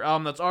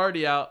album that's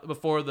already out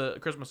before the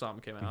Christmas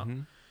album came out.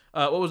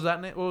 What was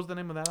that name? What was the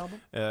name of that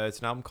album? It's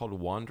an album called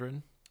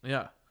Wandrin'.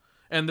 Yeah,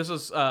 and this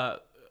is.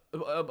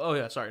 Oh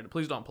yeah, sorry.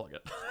 Please don't plug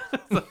it.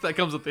 That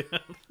comes at the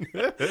end.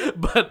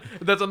 But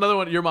that's another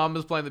one. Your mom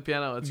is playing the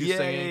piano. It's you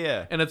singing.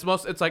 Yeah. And it's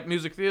like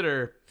music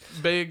theater,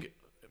 big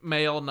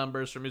male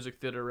numbers for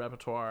music theater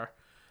repertoire,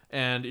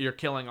 and you're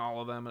killing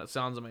all of them, and it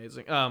sounds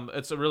amazing.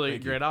 It's a really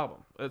great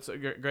album. It's a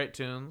great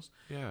tunes.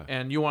 Yeah.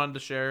 And you wanted to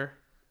share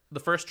the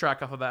first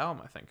track off of the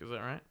album, I think. Is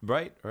that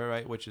right?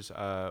 Right. Which is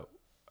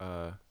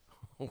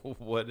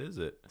what is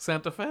it?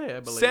 Santa Fe, I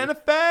believe. Santa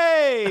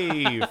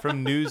Fe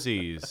from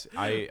Newsies.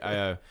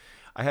 I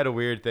had a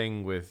weird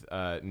thing with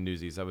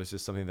Newsies. That was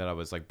just something that I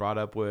was like brought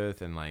up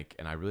with, and I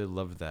really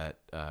loved that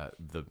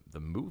the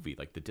movie,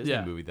 like the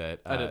Disney movie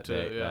that I did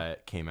too,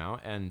 that came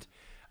out, and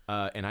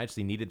I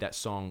actually needed that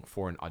song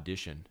for an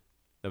audition.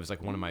 That was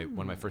like one of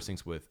my first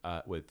things with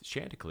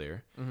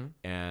Chanticleer,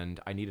 and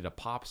I needed a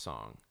pop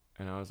song,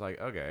 and I was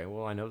like, okay,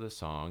 well I know this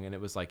song, and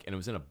it was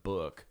in a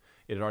book.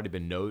 It had already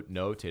been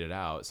notated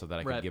out so that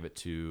I could give it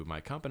to my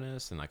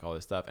accompanist and like all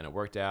this stuff, and it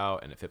worked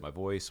out and it fit my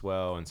voice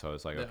well, and so I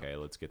was like, okay,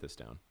 let's get this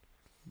down.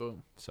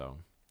 Boom. So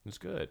it's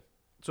good.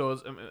 So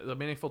it was a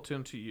meaningful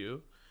tune to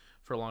you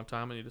for a long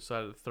time, and you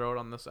decided to throw it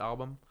on this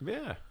album.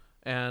 Yeah.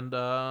 And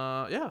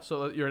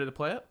so you ready to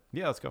play it?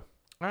 Yeah, let's go.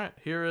 All right,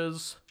 here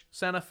is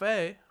Santa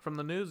Fe from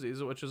the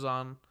Newsies, which is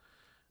on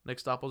Nick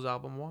Stoppel's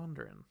album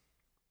Wandrin'.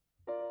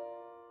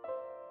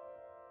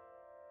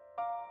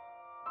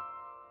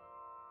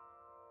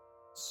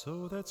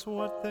 So that's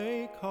what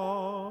they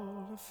call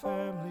a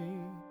family.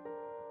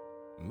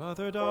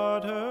 Mother,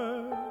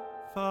 daughter,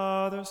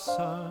 father,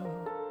 son.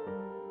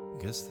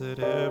 Guess that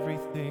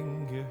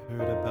everything you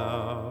heard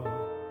about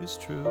is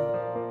true.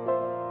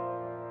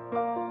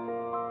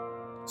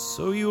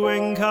 So you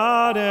ain't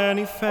got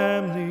any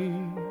family.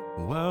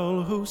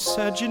 Well, who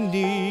said you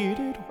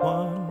needed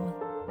one?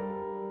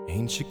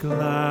 Ain't you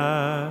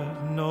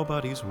glad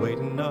nobody's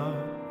waiting up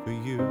for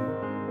you?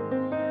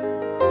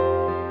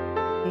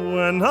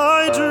 When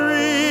I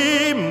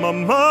dream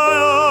on my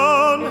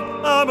own,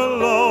 I'm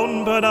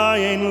alone, but I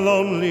ain't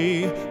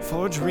lonely,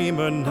 for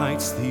dreamer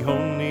night's the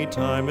only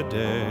time of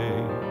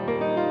day.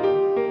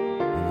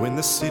 When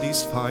the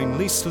city's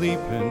finally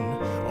sleeping,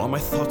 all my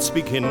thoughts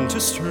begin to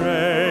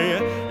stray,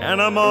 and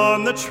I'm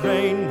on the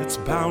train that's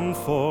bound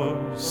for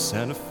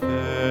Santa Fe.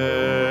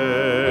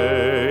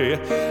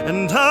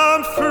 And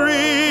I'm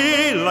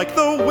free like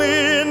the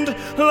wind,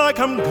 like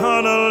I'm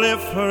gonna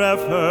live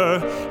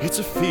forever. It's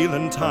a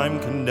feeling time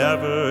can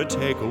never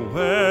take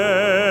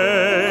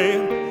away.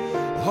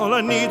 All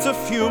I need's a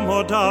few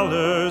more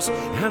dollars,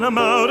 and I'm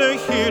out of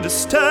here to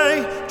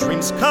stay.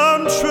 Dreams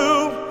come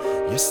true,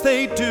 yes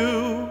they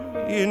do,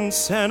 in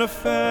Santa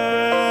Fe.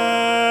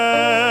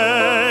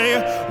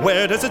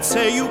 Where does it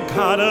say you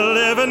gotta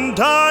live and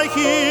die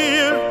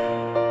here?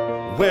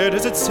 Where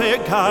does it say a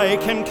guy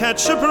can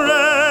catch a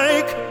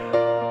break?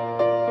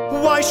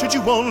 Why should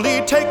you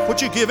only take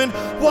what you're given?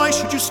 Why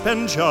should you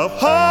spend your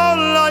whole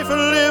life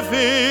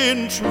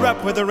living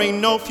trapped where there ain't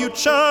no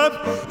future?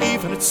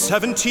 Even at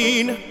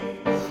 17,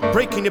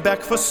 breaking your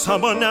back for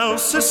someone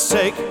else's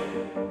sake.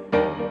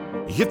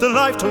 If the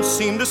life don't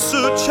seem to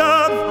suit you,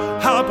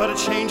 how about a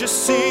change of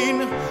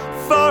scene?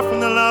 Far from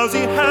the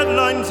lousy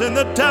headlines and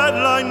the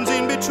deadlines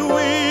in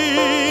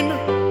between.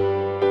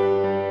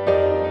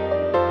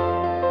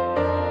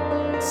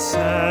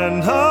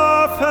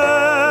 Santa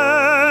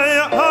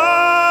Fe,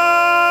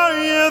 are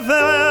you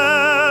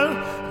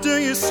there? Do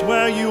you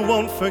swear you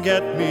won't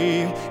forget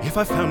me? If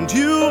I found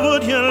you,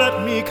 would you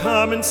let me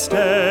come and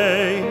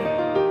stay?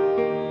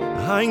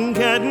 I ain't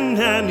getting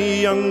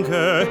any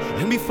younger,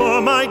 and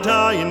before my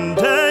dying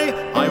day,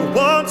 I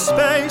want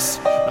space,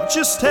 not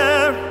just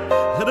air.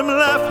 Let them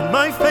laugh in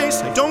my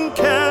face, I don't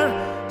care.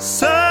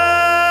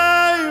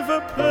 Save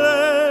a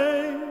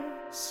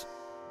place,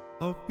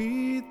 I'll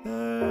be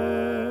there.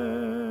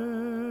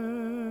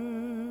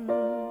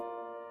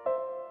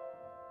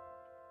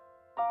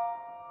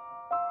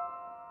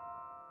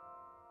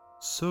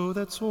 So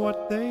that's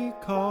what they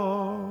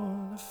call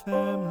a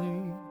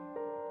family.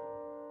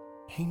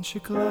 Ain't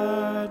you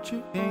glad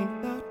you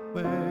ain't that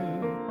way?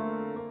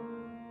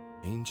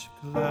 Ain't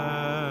you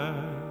glad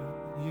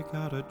you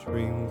got a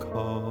dream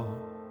called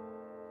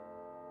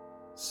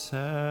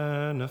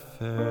Santa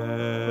Fe?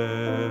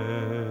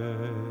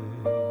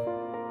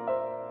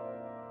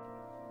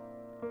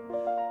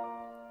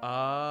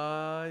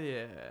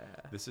 Yeah.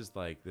 This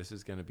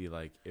is gonna be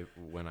like,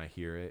 when I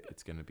hear it,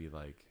 it's gonna be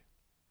like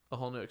A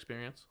whole new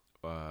experience.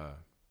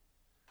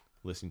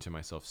 Listening to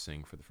myself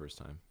sing for the first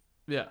time.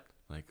 Yeah.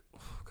 Like,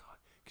 oh god.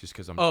 Just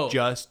because I'm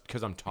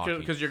talking.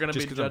 Because you're going to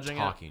be judging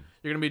it.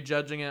 You're going to be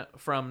judging it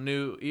from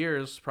new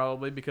ears,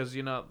 probably, because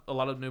a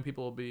lot of new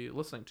people will be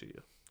listening to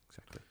you.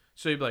 Exactly.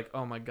 So you'd be like,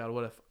 oh my god,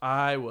 what if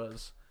I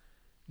was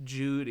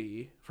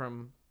Judy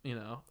from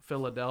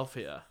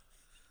Philadelphia?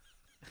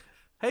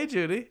 Hey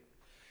Judy,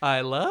 I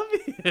love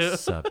you.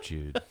 Sup,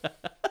 Jude.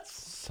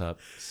 Sup,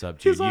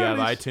 Jude. You have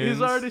iTunes.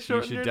 He's already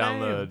shortened your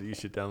name. You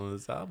should download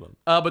this album.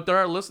 But there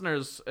are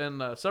listeners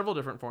in several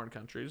different foreign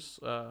countries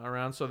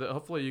around, so that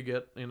hopefully you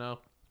get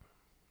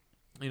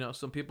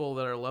some people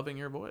that are loving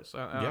your voice.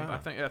 Yeah. I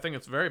think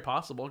it's very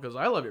possible because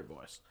I love your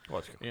voice.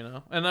 Well, that's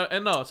good.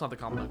 And no, it's not the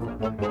compliment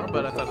anymore,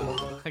 but I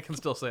thought I can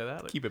still say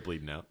that. Keep it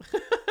bleeding out.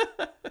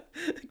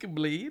 It can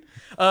bleed.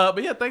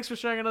 But yeah, thanks for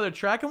sharing another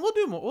track, and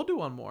we'll do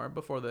one more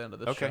before the end of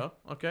this show.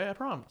 Okay, I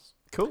promise.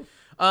 Cool.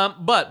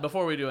 But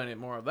before we do any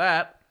more of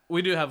that,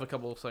 we do have a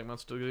couple of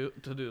segments to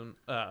do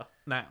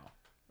now.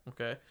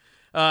 Okay.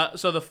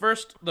 So the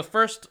first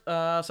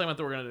segment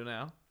that we're gonna do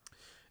now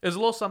is a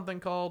little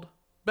something called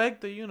 "Beg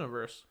the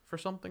Universe for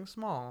Something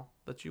Small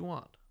That You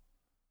Want."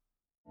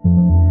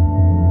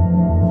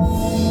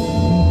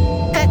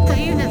 Beg the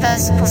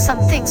universe for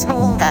something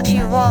small that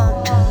you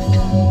want.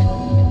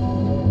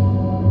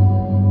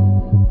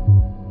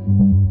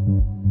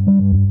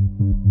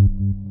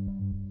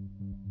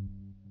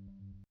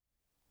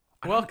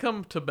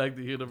 Welcome to Beg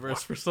the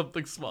Universe for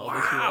Something Small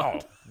That You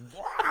Want.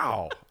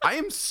 Wow. I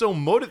am so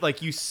motivated.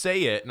 Like, you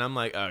say it, and I'm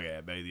like, okay,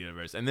 I beg the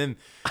universe. And then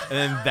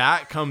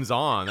that comes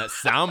on, that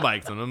sound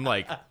bites, and I'm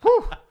like,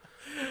 whew.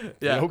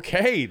 Yeah.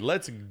 Okay,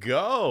 let's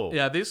go.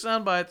 Yeah, these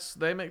sound bites,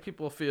 they make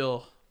people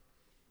feel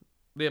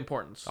the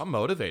importance, I'm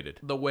motivated.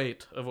 the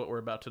weight of what we're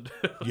about to do.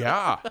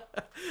 Yeah.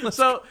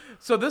 So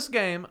this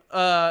game,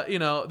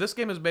 this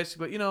game is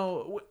basically,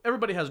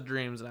 everybody has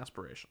dreams and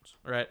aspirations,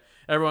 right?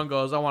 Everyone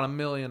goes, I want $1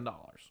 million.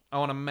 I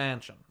want a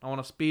mansion. I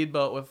want a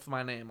speedboat with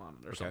my name on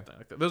it or something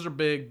like that. Those are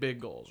big, big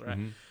goals, right?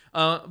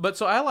 But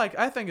so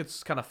I think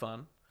it's kind of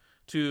fun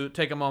to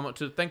take a moment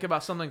to think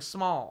about something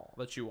small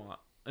that you want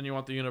and you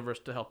want the universe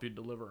to help you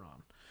deliver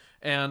on.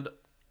 And,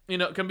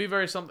 it can be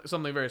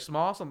something very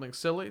small, something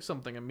silly,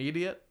 something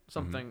immediate,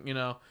 something,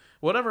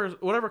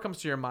 whatever comes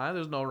to your mind.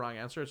 There's no wrong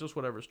answer. It's just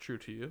whatever's true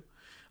to you.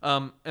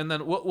 And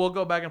then we'll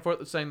go back and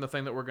forth saying the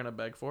thing that we're going to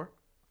beg for.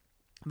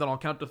 Then I'll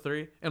count to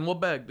 3, and we'll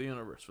beg the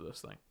universe for this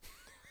thing.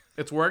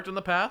 It's worked in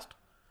the past.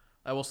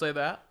 I will say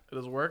that. It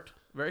has worked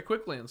very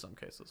quickly in some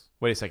cases.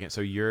 Wait a second.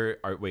 So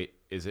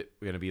is it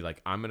going to be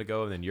like I'm going to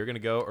go and then you're going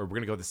to go, or we're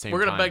going to go at the same time?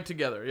 We're going to beg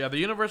together. Yeah, the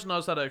universe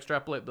knows how to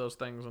extrapolate those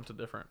things into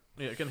different.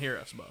 It can hear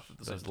us both at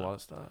the same time. There's a lot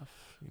of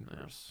stuff.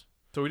 Universe.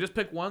 Yeah. So we just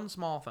pick one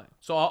small thing.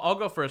 So I'll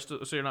go first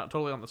so you're not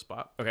totally on the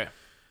spot. Okay.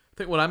 I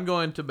think what I'm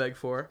going to beg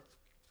for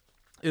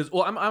is,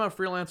 I'm a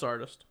freelance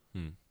artist.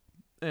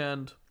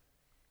 And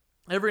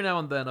every now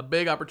and then a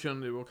big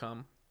opportunity will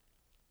come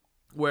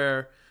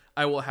where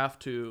I will have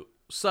to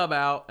sub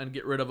out and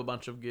get rid of a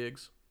bunch of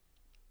gigs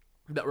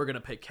that we're going to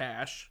pay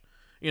cash,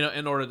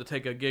 in order to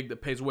take a gig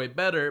that pays way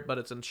better, but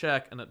it's in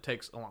check and it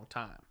takes a long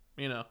time,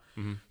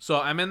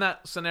 So I'm in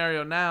that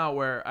scenario now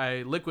where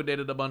I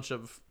liquidated a bunch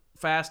of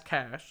fast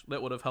cash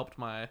that would have helped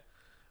my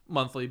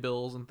monthly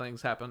bills and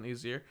things happen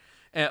easier.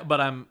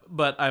 But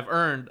I've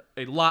earned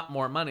a lot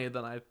more money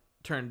than I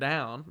turned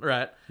down,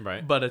 right?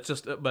 But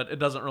it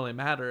doesn't really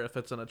matter if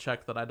it's in a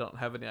check that I don't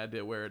have any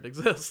idea where it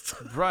exists.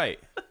 Right.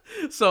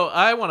 So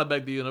I want to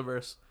beg the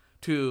universe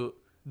to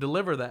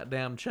deliver that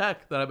damn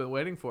check that I've been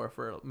waiting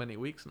for many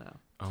weeks now.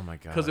 Oh my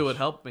god. Because it would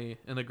help me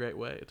in a great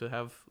way to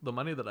have the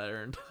money that I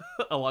earned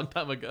a long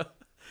time ago.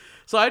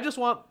 So I just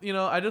want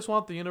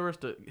the universe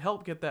to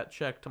help get that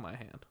check to my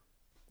hand.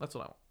 That's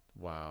what I want.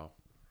 Wow.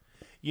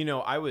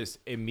 I was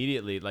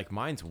immediately like,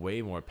 mine's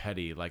way more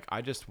petty. Like,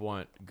 I just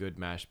want good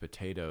mashed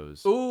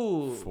potatoes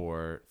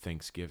for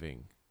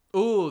Thanksgiving.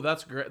 Ooh,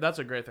 that's great. That's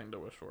a great thing to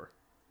wish for.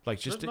 Like,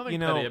 just There's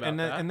nothing petty about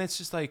that. and it's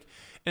just like,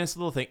 and it's a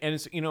little thing, and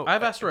it's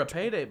I've asked for a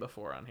payday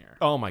before on here.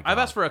 Oh my god. I've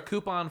asked for a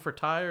coupon for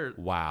tire.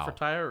 Wow. For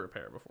tire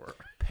repair before.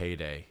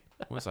 Payday.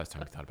 When was the last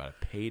time we thought about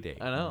a payday?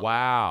 I know.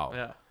 Wow.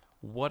 Yeah.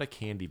 What a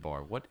candy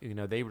bar. What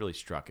they really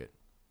struck it.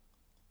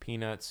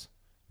 Peanuts,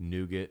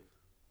 nougat.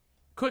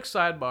 Quick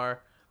sidebar.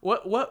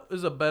 What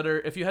is a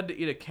better, if you had to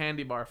eat a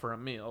candy bar for a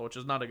meal, which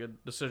is not a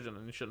good decision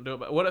and you shouldn't do it,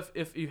 but what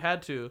if you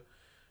had to,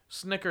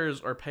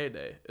 Snickers or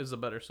Payday is a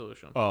better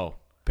solution? Oh,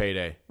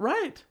 Payday.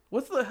 Right.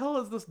 What the hell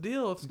is this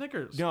deal with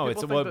Snickers? No,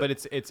 it's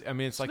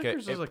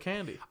Snickers is a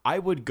candy. I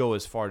would go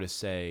as far to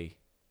say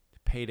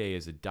Payday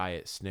is a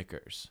diet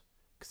Snickers.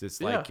 Because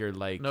it's like you're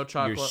like no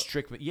chocolate. You're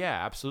strict,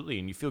 yeah, absolutely,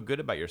 and you feel good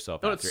about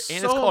yourself. No, after. it's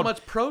And so it's called,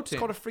 much protein. It's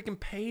called a freaking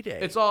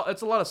Payday. It's a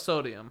lot of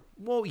sodium.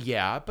 Well,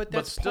 yeah, but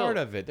that's still, part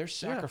of it. There's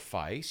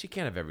sacrifice. You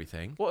can't have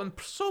everything. Well, and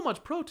so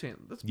much protein.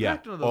 That's Yeah.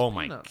 packed into those Oh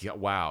peanuts. my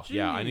god! Wow. Jeez.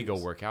 Yeah, I need to go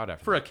work out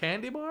after For a that.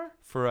 candy bar.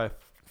 For a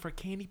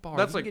candy bar.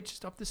 That's you like can get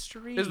just up the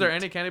street. Is there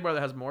any candy bar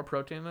that has more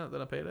protein in it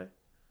than a Payday?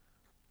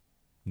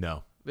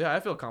 No. Yeah, I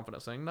feel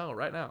confident saying no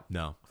right now.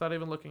 No. Without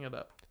even looking it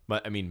up.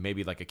 But I mean,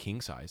 maybe like a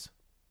king size.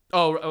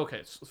 Oh, okay,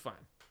 it's fine.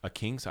 A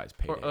king size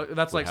Payday. Or,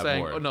 that's would like have saying,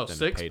 more oh no, than a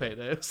 6 Payday.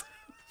 paydays.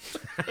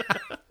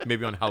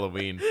 Maybe on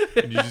Halloween,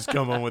 and you just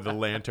come home with a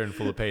lantern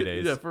full of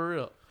paydays. Yeah, for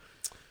real.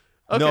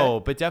 Okay. No,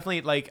 but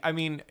definitely, like, I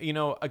mean,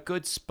 a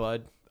good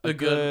spud, A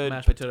good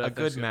mashed potato.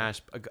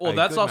 Well,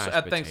 that's also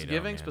at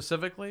Thanksgiving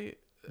specifically.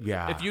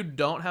 Yeah. If you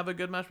don't have a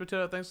good mashed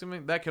potato at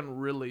Thanksgiving, that can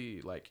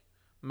really like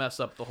mess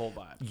up the whole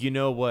vibe. You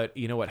know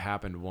what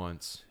happened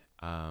once?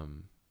 My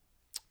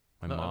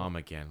mom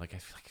again. Like, I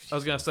feel like I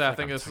was gonna say, I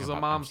think this is a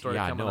mom story.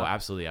 Yeah, coming no, up.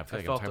 absolutely. I feel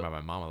like I'm talking about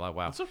my mom a lot.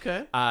 Wow. It's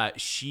okay.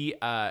 She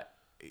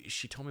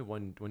she told me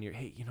one year,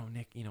 hey,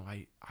 Nick,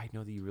 I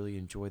know that you really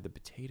enjoyed the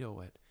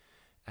potato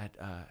at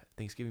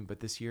Thanksgiving, but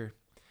this year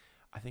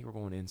I think we're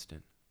going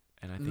instant.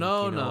 And I think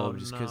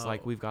just because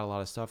like we've got a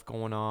lot of stuff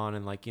going on,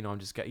 and like I'm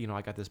just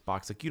I got this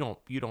box, like you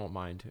don't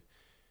mind.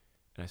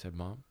 And I said,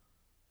 Mom,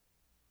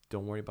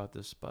 don't worry about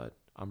this spud.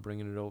 I'm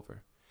bringing it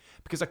over.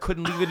 Because I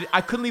couldn't leave it.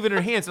 I couldn't leave it in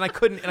her hands, and I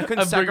couldn't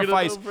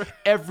sacrifice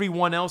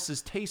everyone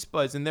else's taste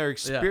buds and their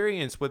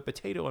experience with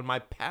potato and my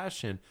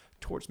passion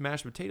towards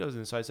mashed potatoes.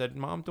 And so I said,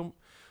 Mom,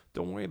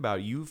 don't worry about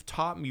it. You've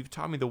taught me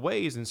the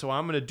ways, and so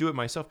I'm gonna do it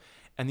myself.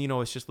 And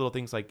it's just little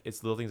things like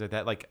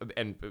that. Like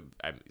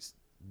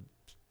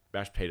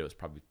mashed potatoes is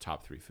probably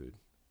top 3 food.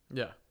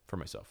 Yeah, for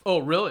myself. Oh,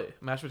 really?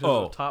 Mashed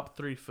potatoes are top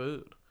 3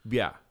 food.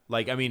 Yeah,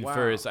 like wow.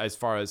 for as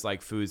far as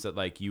like foods that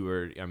like you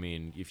were.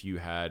 if you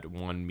had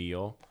one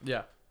meal.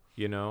 Yeah.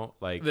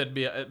 Like that'd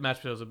be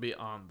mashed potatoes would be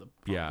on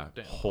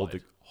the hold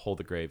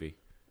the gravy.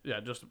 Yeah,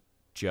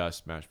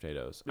 just mashed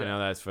potatoes. Yeah. I know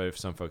that's for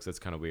some folks that's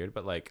kind of weird,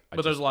 but like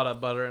there's a lot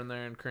of butter in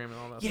there and cream and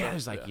all that stuff. Yeah,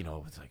 there's like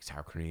it's like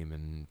sour cream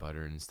and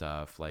butter and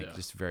stuff, like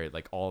just very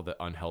like all the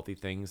unhealthy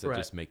things that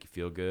just make you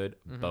feel good.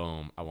 Mm-hmm.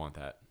 Boom, I want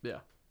that. Yeah,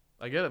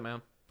 I get it,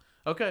 man.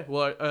 Okay,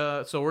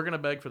 well, so we're gonna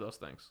beg for those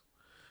things.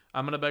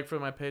 I'm gonna beg for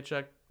my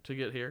paycheck to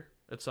get here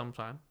at some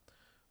time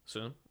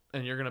soon,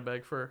 and you're gonna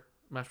beg for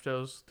mashed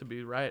potatoes to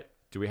be right.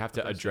 Do we have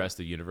to address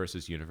the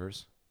universe's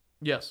universe?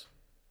 Yes.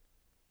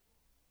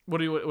 What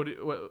do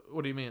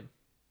you mean?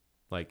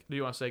 Like, do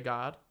you want to say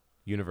God?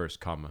 Universe,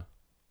 comma.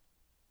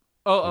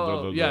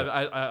 Yeah,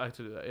 I like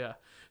to do that. Yeah.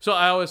 So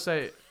I always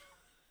say,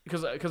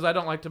 because I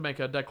don't like to make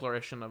a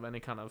declaration of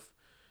any kind of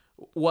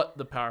what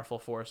the powerful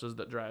force is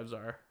that drives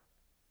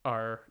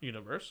our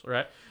universe,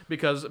 right?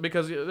 Because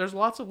there's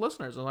lots of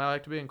listeners, and I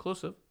like to be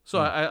inclusive. So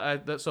I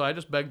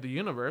just beg the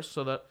universe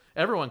so that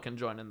everyone can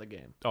join in the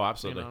game. Oh,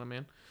 absolutely. You know what I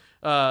mean?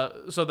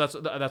 So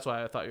that's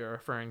why I thought you were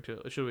referring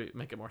to. Should we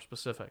make it more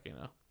specific?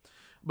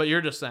 But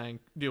you're just saying,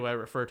 do I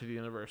refer to the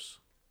universe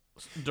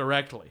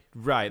directly?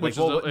 Right. Which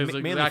like, is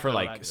mainly exactly for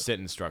like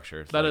sentence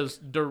structure. That is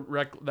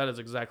direct. That is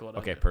exactly what I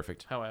do. Okay,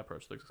 perfect. How I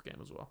approach this game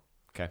as well.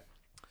 Okay.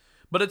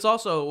 But it's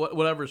also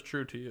whatever is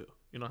true to you.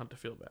 You don't have to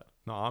feel bad.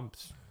 No,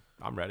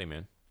 I'm ready,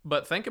 man.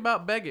 But think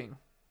about begging,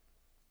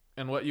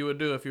 and what you would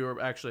do if you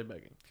were actually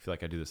begging. I feel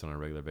like I do this on a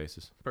regular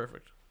basis.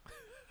 Perfect.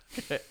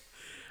 Okay.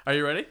 Are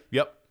you ready?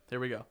 Yep. Here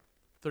we go.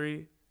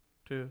 3,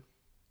 2,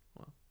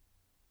 1.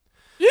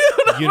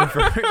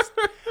 Universe.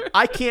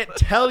 I can't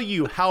tell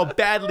you how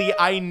badly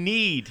I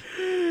need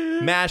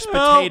mashed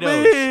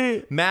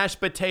potatoes. Mashed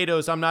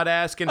potatoes. I'm not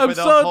asking for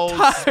the whole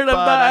spud.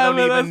 I don't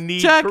even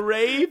need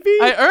gravy.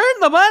 I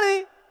earned the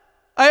money.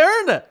 I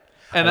earned it.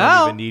 And I now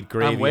don't even need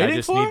gravy. I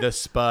just need the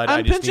spud. I'm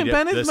I just pinching need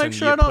pennies to make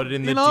sure I put don't it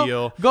in the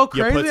deal. go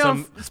crazy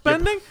on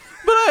spending.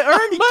 But I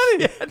earned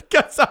money.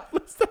 Because I'm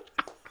listening.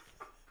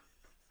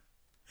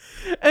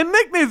 And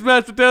Nick needs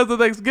mashed potatoes at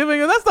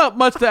Thanksgiving, and that's not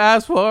much to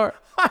ask for.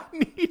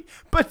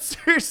 But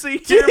seriously,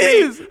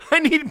 Jeremy, I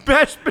need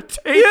mashed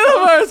potatoes.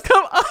 Universe,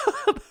 come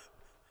on.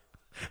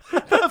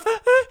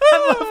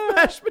 I love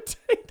mashed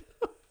potatoes.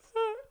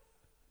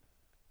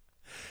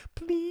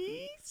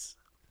 Please.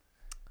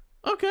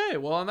 Okay,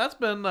 well, and that's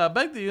been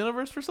Beg the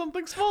Universe for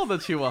something small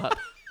that you want.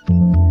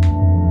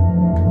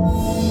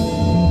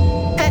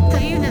 Beg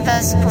the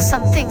universe for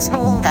something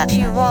small that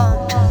you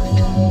want.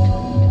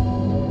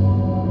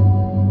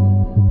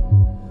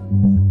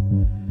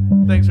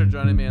 Thanks for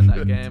joining me in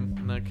that game,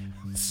 Nick.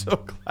 I'm so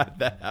glad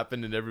that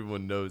happened, and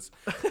everyone knows.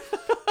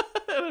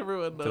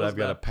 Everyone knows that I've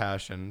got a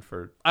passion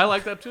for. I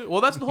like that too.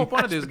 Well, that's the whole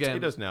point of these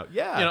games. Now,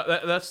 yeah.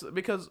 That's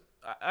because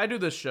I do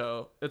this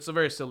show. It's a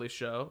very silly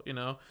show,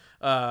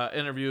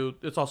 interview.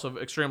 It's also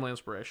extremely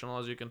inspirational,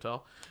 as you can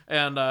tell,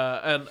 and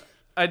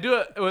I do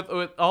it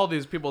with all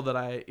these people that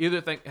I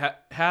either think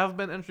have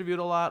been interviewed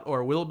a lot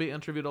or will be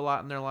interviewed a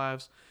lot in their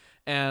lives,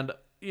 and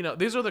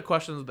these are the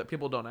questions that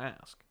people don't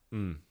ask.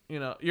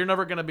 You're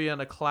never going to be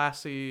in a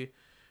classy,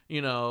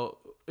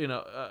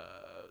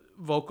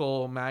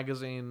 vocal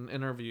magazine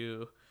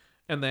interview,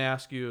 and they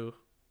ask you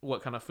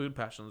what kind of food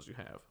passions you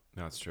have.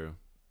 That's true.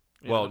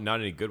 Well, not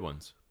any good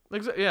ones.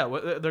 Yeah,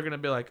 they're going to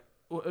be like,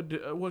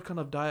 what kind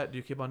of diet do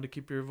you keep on to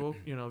keep your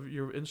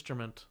your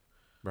instrument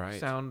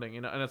sounding?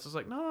 And it's just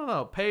like,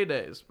 no,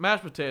 paydays,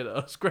 mashed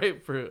potatoes,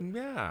 grapefruit.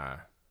 Yeah.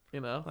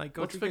 Like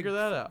let's figure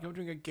that out. Go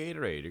drink a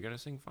Gatorade. You're gonna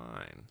sing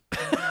fine.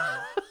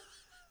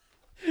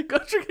 Go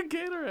drink a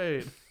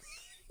Gatorade.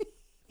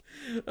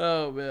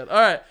 Oh man! All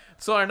right.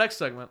 So our next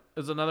segment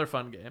is another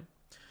fun game.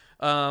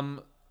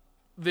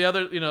 The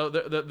other,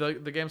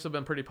 the games have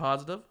been pretty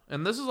positive,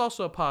 and this is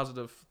also a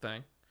positive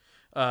thing.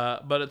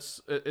 But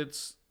it's.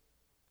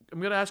 I'm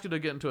gonna ask you to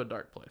get into a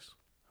dark place.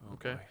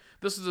 Okay. Boy.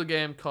 This is a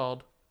game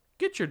called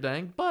 "Get Your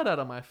Dang Butt Out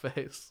of My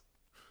Face."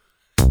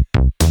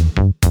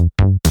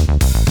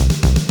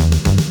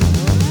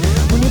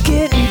 When you're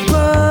getting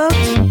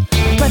bugged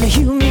by the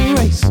human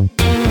race,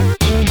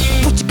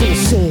 what you gonna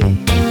say?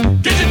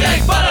 Get your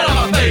dang butt out of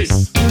my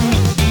face!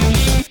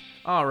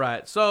 All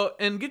right, so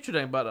in Get Your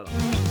Dang Butt Out of My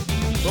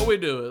Face, what we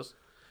do is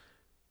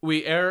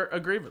we air a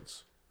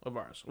grievance. of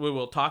ours. We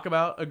will talk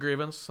about a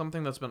grievance,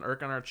 something that's been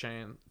irking our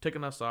chain,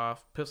 ticking us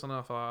off, pissing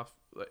us off.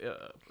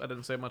 I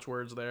didn't say much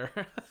words there.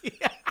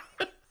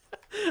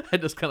 I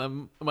just kind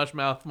of mush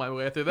mouthed my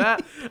way through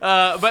that.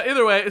 But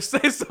either way,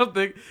 say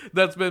something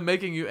that's been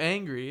making you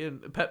angry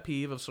and pet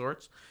peeve of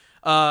sorts.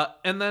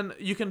 And then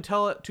you can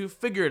tell it to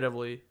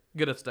figuratively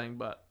get its dang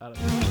butt out of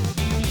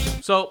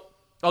it. So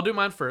I'll do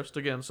mine first,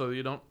 again, so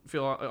you don't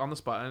feel on the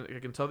spot. I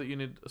can tell that you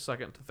need a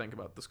second to think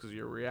about this because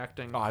you're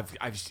reacting. Oh, I feel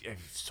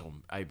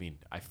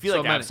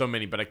like I have so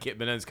many, but I can't.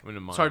 But then it's coming to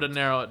mind. It's hard to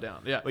narrow it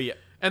down. Yeah. But yeah.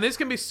 And these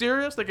can be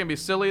serious. They can be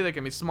silly. They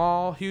can be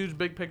small, huge,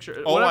 big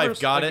picture. Oh, I've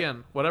got it.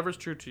 Again, whatever's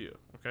true to you.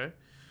 Okay.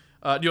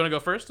 Do you want to go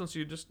first? Since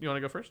you want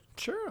to go first?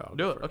 Sure. I'll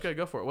Do go it. first. Okay,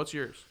 go for it. What's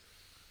yours?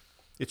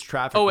 It's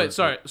traffic. Oh wait,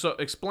 sorry. So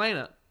explain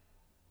it,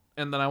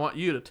 and then I want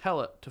you to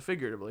tell it to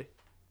figuratively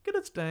get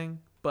its dang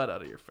butt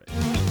out of your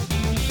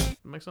face.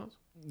 Make sense?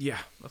 Yeah.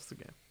 That's the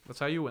game. That's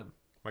how you win.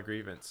 My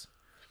grievance.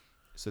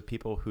 So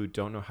people who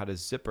don't know how to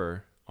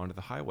zipper onto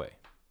the highway.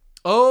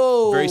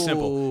 Oh, Very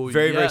simple.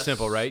 Very yes.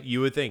 simple, right?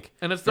 You would think.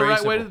 And it's the Very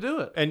right way to simple. do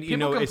it. And you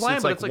People know, it's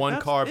complain, but like one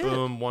that's car it.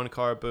 boom, one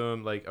car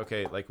boom. Like,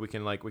 okay, like we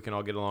can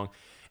all get along.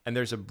 And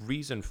there's a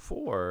reason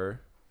for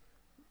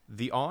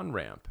the on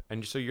ramp.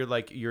 And so you're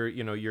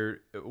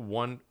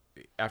one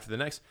after the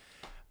next.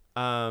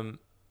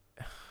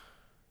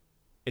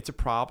 It's a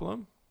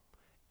problem,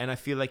 and I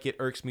feel like it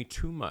irks me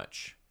too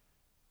much.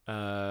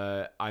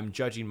 I'm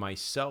judging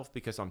myself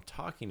because I'm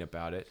talking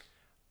about it,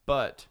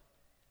 but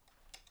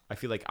I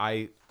feel like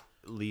I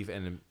leave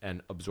an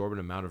absorbent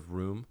amount of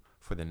room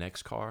for the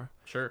next car.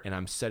 Sure. And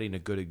I'm setting a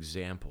good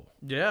example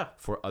Yeah,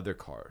 for other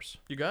cars.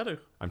 you got to.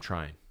 I'm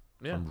trying.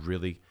 Yeah. I'm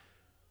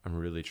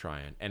really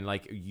trying. And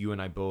like you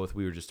and I both,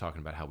 we were just talking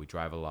about how we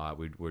drive a lot.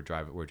 We're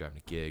driving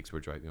to gigs. We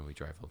drive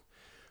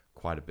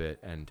quite a bit,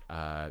 and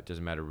it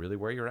doesn't matter really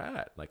where you're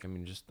at. Like, I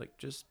mean, just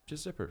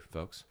zipper,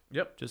 folks.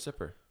 Yep. Just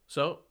zipper.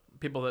 So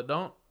people that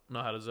don't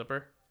know how to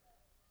zipper,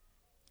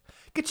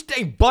 Get your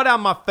dang butt out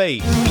of my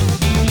face.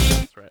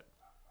 that's right.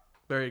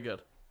 Very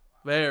good.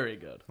 Very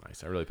good.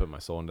 Nice. I really put my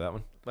soul into that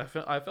one.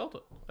 I felt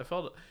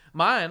it.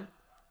 Mine.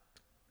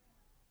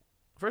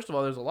 First of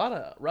all, there's a lot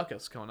of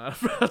ruckus coming out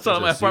of my zoo apartment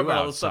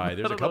all of a sudden. outside.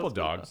 There's I don't a couple know what's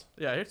going on. dogs.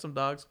 Yeah, here's some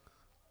dogs.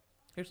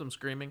 Here's some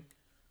screaming.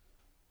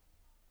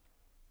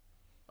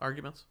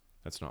 Arguments.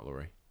 That's not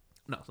Lori.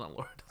 No, it's not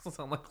Laura. It doesn't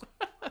sound like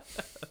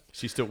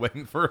She's still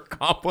waiting for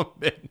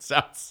compliments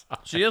outside.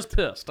 she is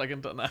pissed. I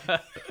can tell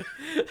that.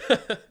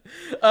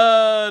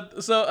 All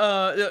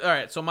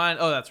right. So mine.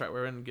 Oh, that's right.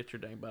 We're gonna get your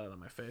dang butt out of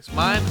my face.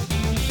 Mine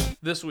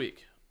this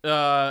week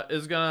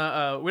is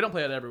gonna. We don't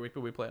play it every week,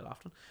 but we play it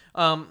often.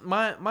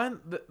 Mine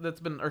that's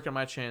been irking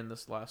my chain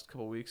this last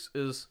couple weeks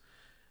is,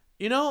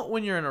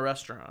 when you're in a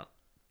restaurant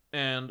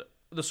and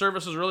the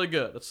service is really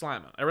good, it's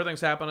slamming,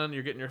 everything's happening,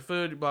 you're getting your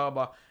food, blah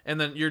blah blah, and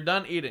then you're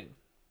done eating,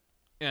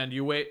 and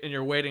you wait, and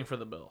you're waiting for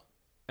the bill,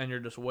 and you're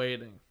just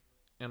waiting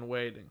and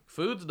waiting.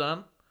 Food's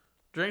done,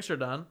 drinks are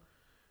done.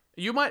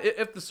 You might,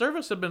 if the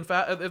service had been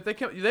if they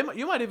can,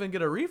 you might even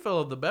get a refill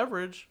of the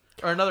beverage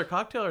or another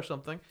cocktail or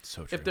something.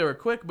 So true. If they were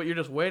quick, but you're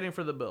just waiting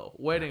for the bill,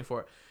 waiting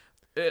for it.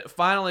 It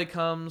finally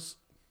comes,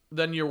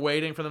 then you're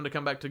waiting for them to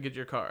come back to get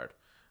your card.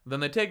 Then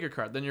they take your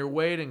card. Then you're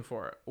waiting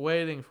for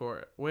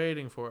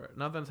it.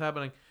 Nothing's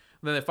happening.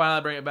 Then they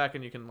finally bring it back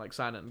and you can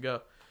sign it and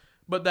go.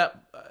 But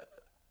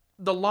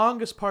the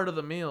longest part of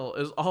the meal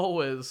is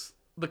always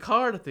the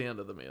card at the end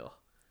of the meal.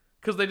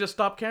 Because they just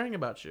stop caring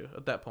about you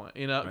at that point,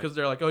 because Right.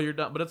 they're like, oh, you're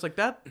done. But it's like,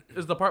 that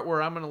is the part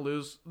where I'm going to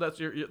lose. That's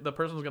the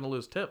person's going to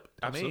lose tip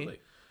to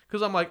Absolutely.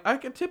 Because I'm like, I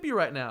can tip you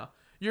right now.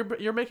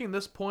 You're making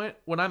this point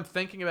when I'm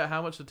thinking about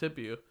how much to tip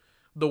you,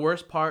 the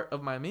worst part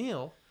of my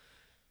meal,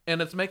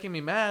 and it's making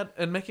me mad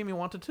and making me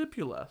want to tip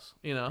you less,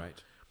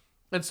 Right.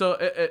 And so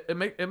it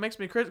makes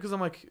me crazy because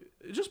I'm like,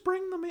 just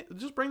bring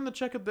the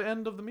check at the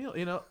end of the meal,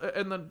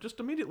 and then just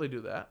immediately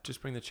do that.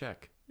 Just bring the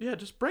check. Yeah,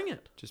 just bring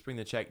it. Just bring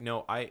the check.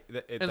 No,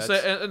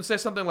 And say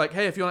something like,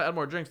 hey, if you want to add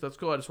more drinks, that's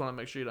cool. I just want to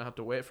make sure you don't have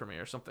to wait for me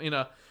or something.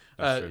 That's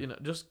true.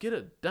 Just get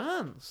it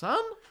done,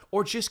 son.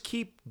 Or just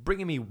keep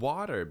bringing me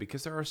water,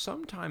 because there are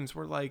some times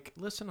where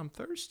listen, I'm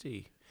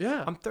thirsty.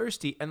 Yeah. I'm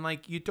thirsty, and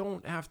you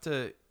don't have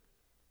to.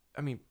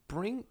 I mean,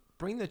 bring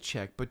the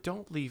check, but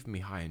don't leave me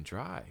high and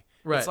dry.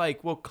 Right. It's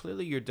like, well,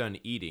 clearly you're done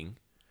eating,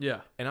 Yeah.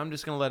 and I'm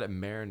just gonna let it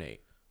marinate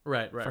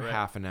Right. for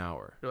half an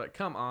hour. You're like,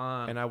 come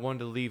on. And I wanted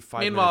to leave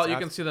 5 Meanwhile, minutes.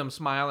 you can see them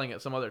smiling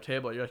at some other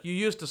table. You're like, you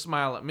used to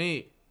smile at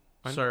me,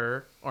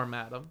 sir or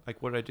madam.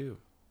 what did I do?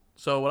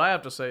 So what I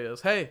have to say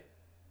is, hey,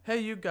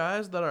 you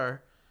guys that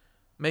are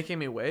making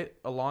me wait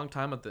a long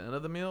time at the end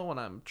of the meal when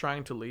I'm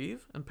trying to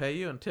leave and pay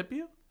you and tip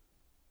you,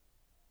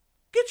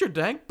 get your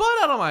dang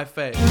butt out of my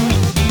face.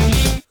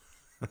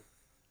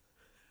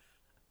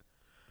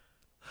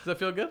 Does that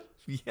feel good?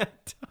 Yeah,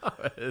 it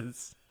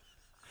does.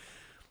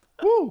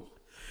 Woo.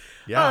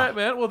 Yeah. All right,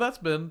 man. Well, that's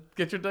been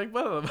get your dang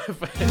butt out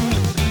of my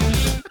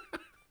face.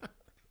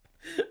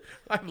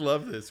 I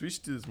love this. We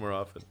should do this more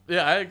often.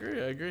 Yeah, I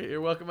agree.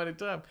 You're welcome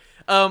anytime.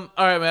 All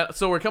right, man.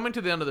 So we're coming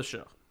to the end of the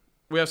show.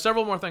 We have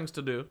several more things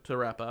to do to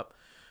wrap up.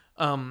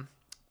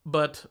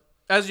 But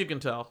as you can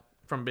tell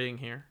from being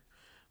here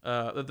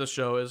that the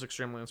show is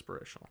extremely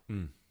inspirational.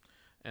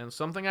 And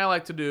something I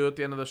like to do at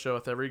the end of the show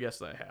with every guest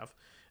that I have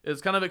is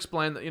kind of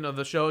explain that,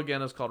 the show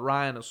again is called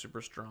Ryan is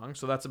Super Strong,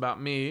 so that's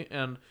about me.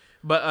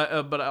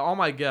 But all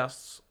my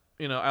guests,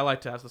 I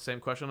like to ask the same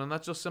question, and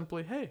that's just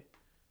simply, hey,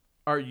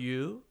 are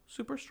you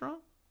super strong?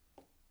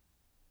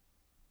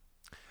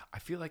 I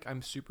feel like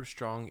I'm super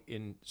strong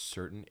in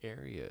certain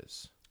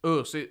areas.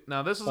 Ooh, see,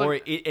 now this is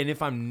and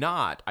if I'm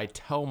not, I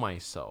tell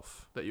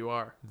myself that you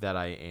are. That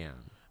I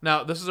am.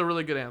 Now, this is a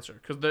really good answer,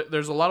 because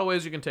there's a lot of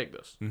ways you can take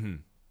this. Mm-hmm.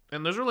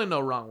 And there's really no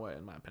wrong way,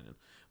 in my opinion.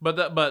 But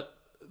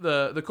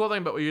the cool thing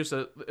about what you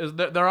said is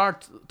that there are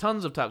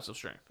tons of types of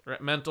strength, right?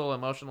 Mental,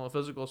 emotional,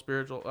 physical,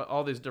 spiritual,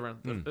 all these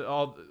different, and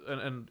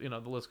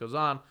the list goes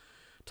on,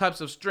 types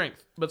of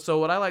strength. But so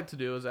what I like to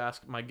do is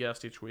ask my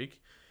guest each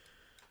week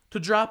to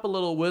drop a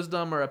little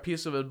wisdom or a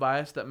piece of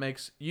advice that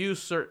makes you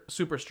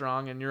super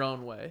strong in your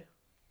own way,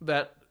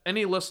 that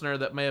any listener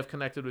that may have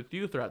connected with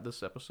you throughout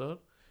this episode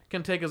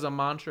can take as a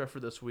mantra for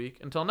this week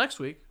until next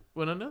week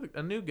when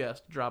a new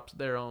guest drops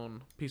their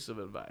own piece of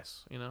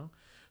advice,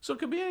 So it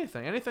could be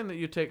anything that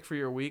you take for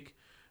your week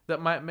that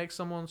might make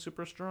someone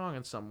super strong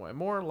in some way,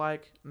 more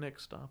like Nick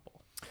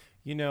Stoppel.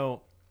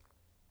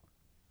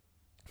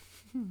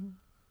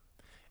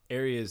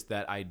 Areas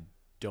that I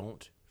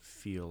don't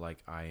feel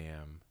like I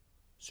am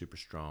super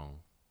strong,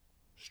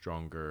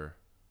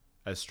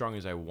 as strong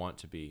as I want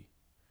to be.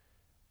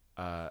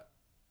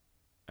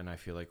 And I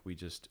feel like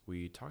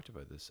we talked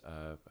about this,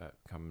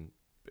 come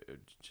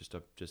just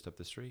up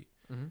the street.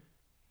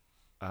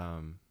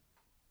 Mm-hmm.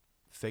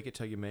 Fake it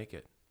till you make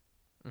it.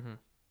 Mm-hmm.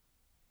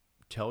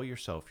 Tell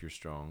yourself you're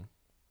strong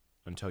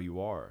until you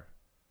are,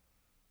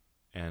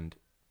 and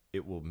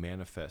it will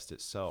manifest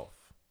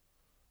itself.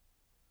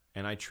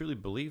 And I truly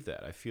believe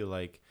that. I feel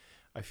like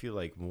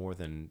more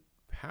than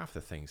half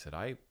the things that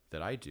I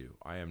do,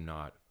 I am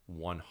not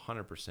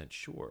 100%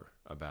 sure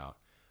about,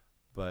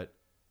 but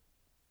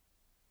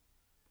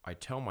I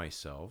tell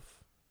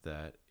myself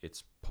that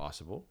it's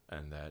possible,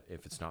 and that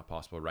if it's not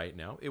possible right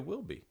now, it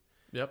will be.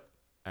 Yep.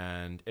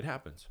 And it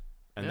happens,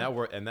 and Yeah.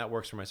 that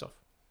works for myself.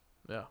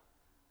 Yeah.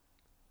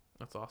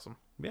 That's awesome.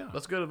 Yeah.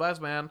 That's good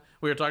advice, man.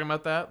 We were talking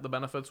about that, the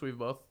benefits we've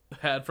both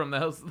had from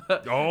those.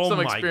 Oh, some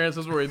my-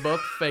 experiences where we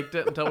both faked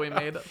it until we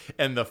made it.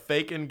 And the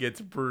faking gets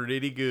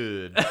pretty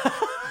good.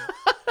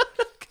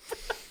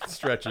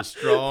 Stretches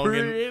strong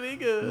Pretty and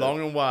good. long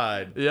and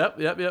wide. Yep.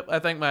 I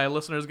think my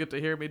listeners get to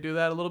hear me do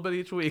that a little bit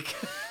each week.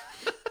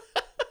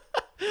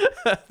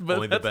 But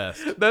Only the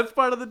best. That's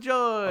part of the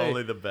joy.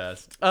 Only the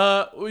best.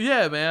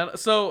 Yeah, man.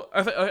 So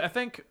I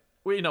think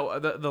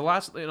the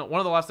last one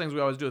of the last things we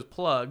always do is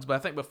plugs. But I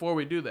think before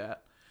we do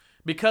that,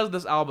 because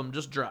this album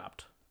just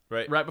dropped,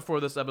 right before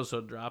this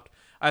episode dropped,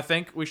 I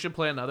think we should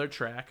play another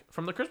track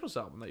from the Christmas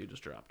album that you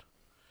just dropped.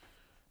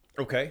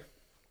 Okay.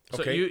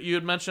 So you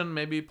had mentioned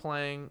maybe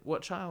playing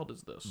What Child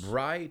Is This?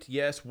 Right.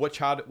 Yes. What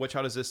child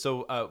is this?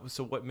 So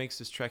what makes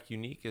this track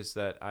unique is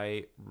that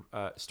I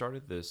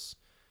started this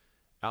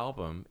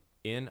album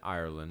in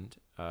Ireland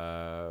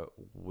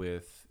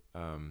with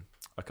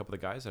a couple of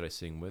the guys that I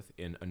sing with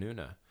in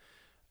Anuna.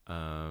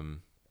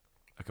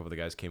 A couple of the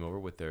guys came over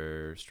with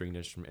their stringed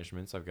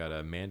instruments. I've got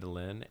a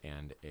mandolin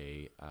and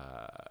a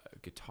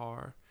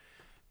guitar,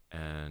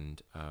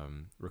 and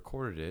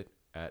recorded it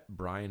at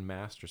Brian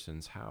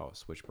Masterson's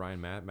house, which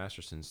Brian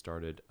Masterson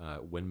started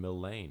Windmill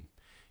Lane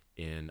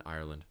in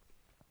Ireland.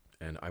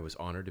 And I was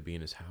honored to be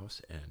in his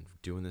house and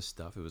doing this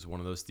stuff. It was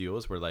one of those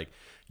deals where, like,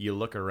 you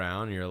look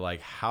around and you're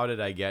like, how did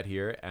I get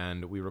here?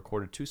 And we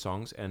recorded 2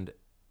 songs, and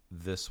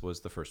this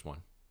was the first one.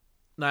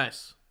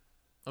 Nice.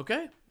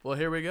 Okay. Well,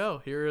 here we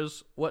go. Here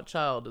is What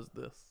Child Is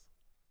This?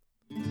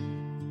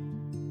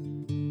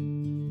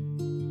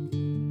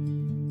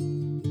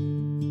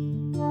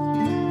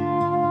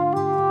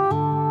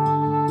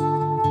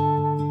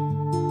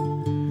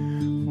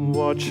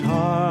 What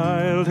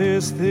child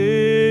is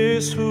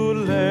this who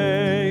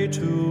lay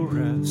to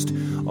rest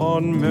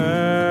on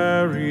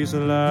Mary's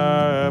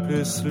lap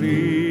is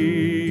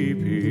sleeping,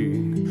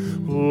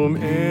 whom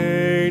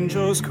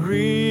angels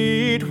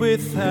greet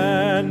with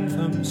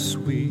anthems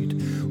sweet,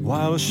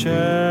 while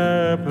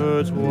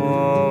shepherds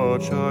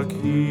watch are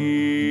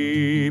keeping?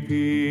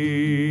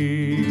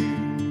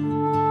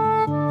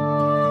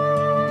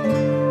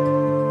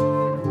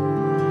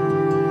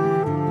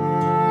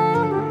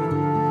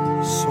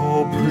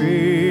 So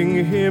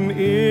bring him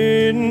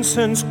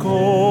incense,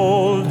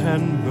 gold,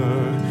 and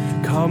myrrh.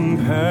 Come,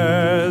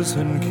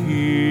 peasant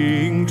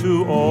king,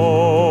 to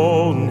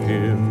own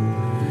him.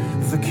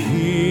 The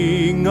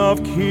King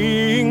of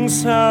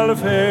kings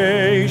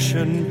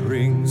salvation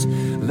brings.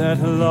 Let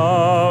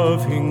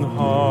loving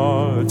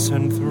hearts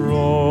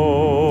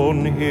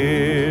enthrone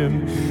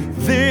him.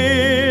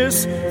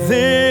 This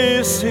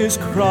is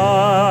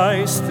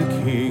Christ the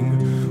King,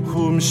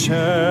 whom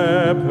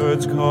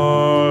shepherds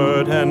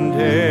guard and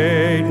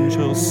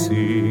angels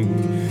sing.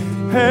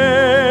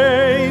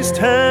 Haste,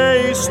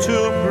 haste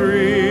to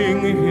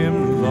bring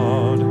him,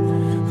 Lord,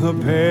 the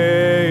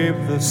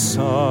babe, the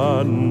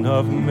Son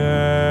of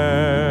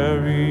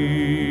Mary.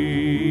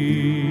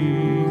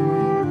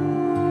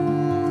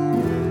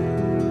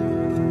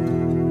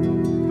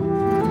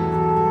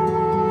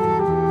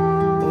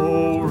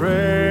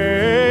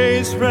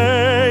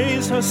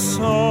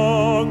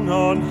 song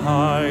on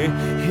high,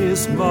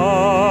 his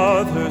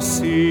mother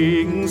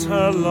sings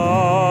her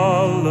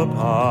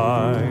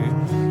lullaby.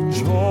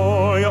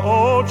 Joy,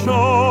 oh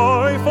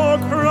joy, for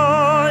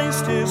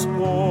Christ is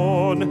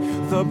born,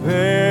 the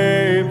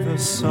babe, the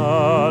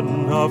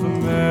Son of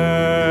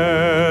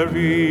Mary.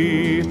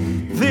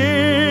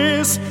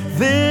 This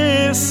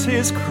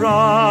is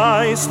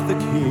Christ the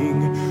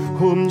King,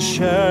 whom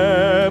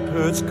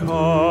shepherds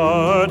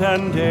guard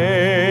and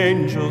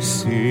angels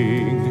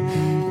sing.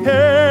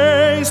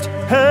 Haste,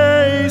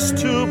 haste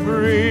to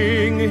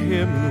bring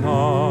him,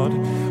 Lord,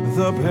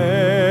 the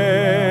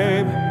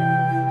babe,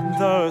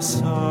 the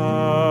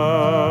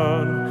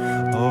Son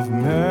of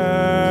Mary.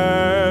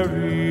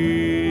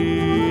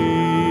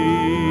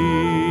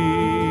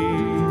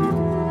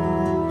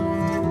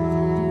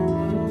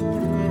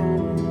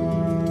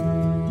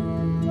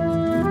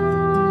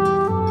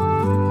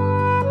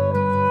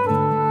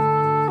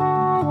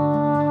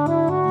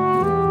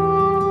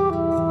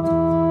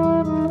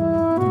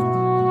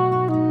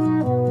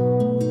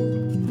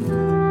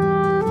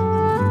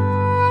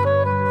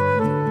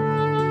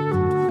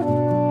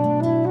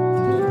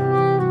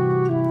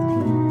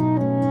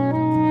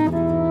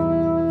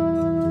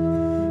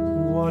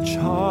 What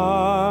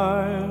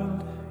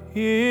child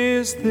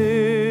is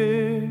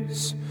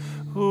this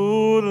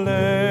who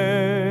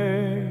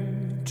lay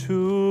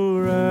to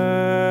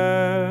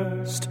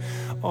rest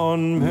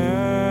on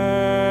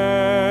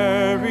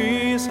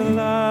Mary's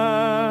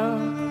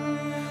lap,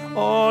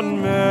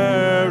 on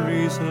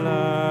Mary's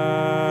lap?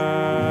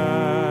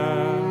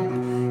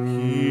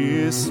 He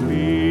is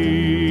sleeping.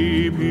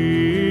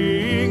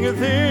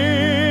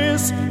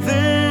 This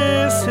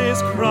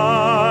is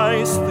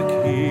Christ the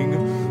King,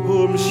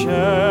 whom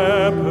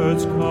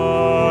shepherds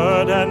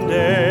guard and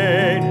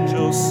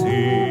angels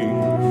sing.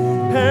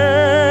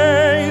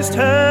 Haste,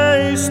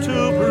 haste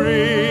to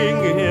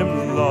bring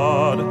him,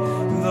 Lord,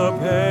 the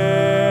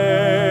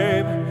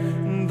babe,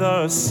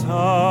 the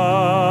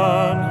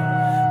Son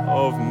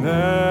of Mary.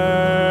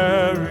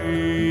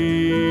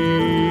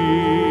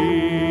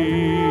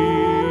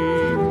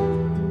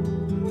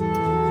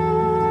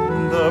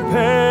 The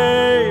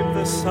babe,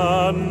 the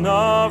Son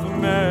of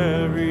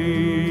Mary.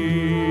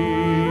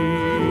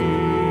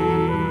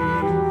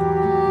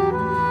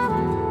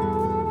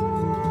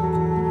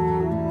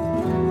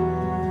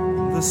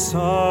 The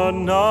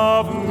Son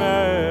of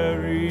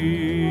Mary.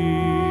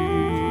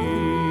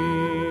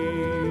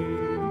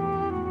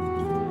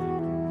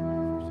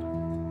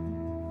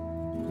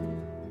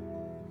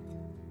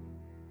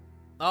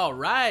 All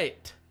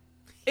right.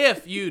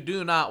 If you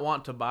do not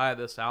want to buy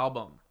this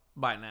album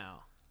by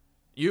now,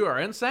 you are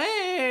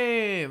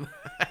insane.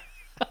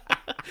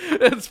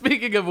 And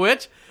speaking of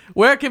which,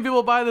 where can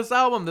people buy this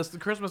album? This is the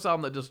Christmas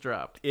album that just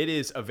dropped. It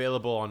is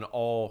available on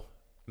all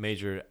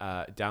major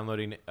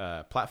downloading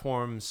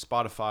platforms: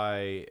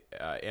 Spotify,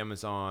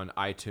 Amazon,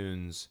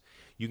 iTunes.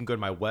 You can go to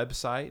my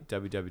website,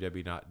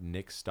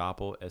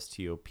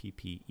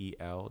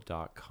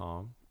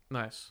 www.nickstoppel.com.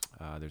 Nice.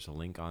 There's a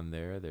link on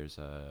there. There's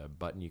a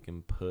button you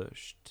can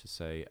push to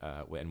say,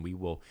 and we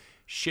will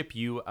ship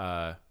you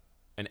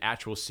an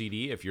actual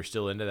CD if you're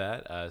still into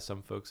that.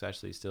 Some folks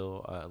actually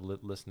still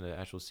listen to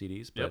actual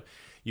CDs, but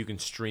you can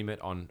stream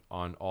it on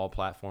all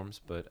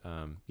platforms. But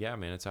yeah,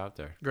 man, it's out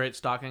there. Great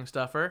stocking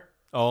stuffer.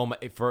 Oh my!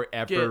 For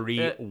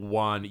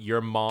everyone,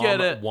 your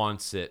mom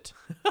wants it.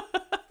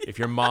 If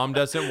your mom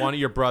doesn't want it,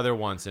 your brother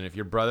wants it. If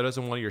your brother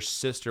doesn't want it, your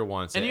sister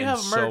wants it. And you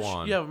have merch. So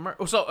on. You have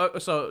merch.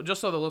 So just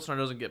so the listener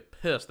doesn't get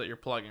pissed that you're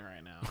plugging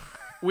right now,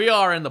 we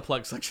are in the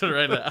plug section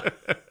right now.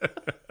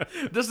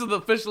 This is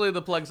officially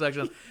the plug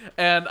section,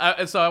 and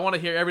so I want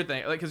to hear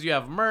everything, because you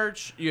have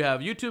merch, you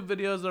have YouTube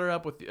videos that are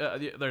up with.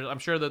 I'm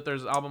sure that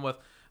there's an album with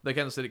the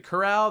Kansas City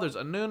Chorale. There's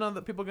a Nuna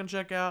that people can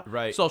check out.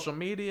 Right. Social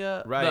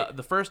media. Right.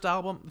 The first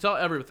album. Tell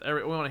everything.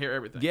 We want to hear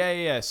everything.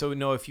 Yeah. So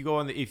no, if you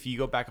go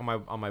back on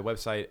my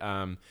website,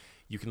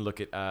 you can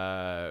look at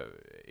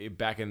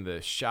back in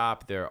the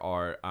shop. There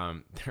are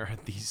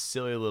these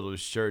silly little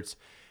shirts.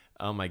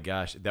 Oh my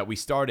gosh, that we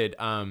started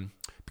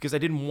because I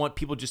didn't want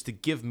people just to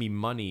give me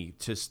money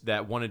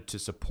that wanted to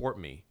support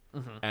me,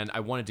 and I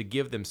wanted to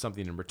give them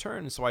something in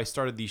return. So I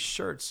started these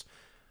shirts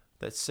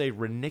that say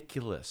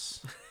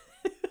 "Riniculous"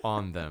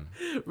 on them.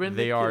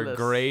 They are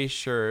gray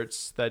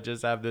shirts that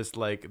just have this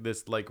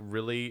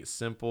really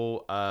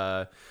simple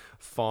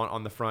font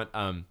on the front.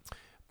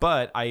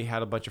 But I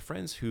had a bunch of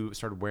friends who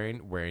started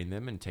wearing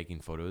them and taking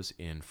photos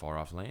in far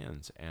off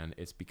lands, and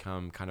it's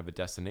become kind of a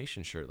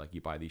destination shirt. Like,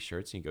 you buy these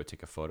shirts and you go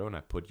take a photo, and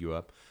I put you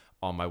up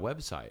on my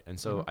website. And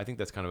so I think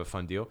that's kind of a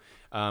fun deal.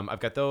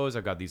 I've got those.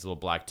 I've got these little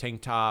black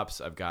tank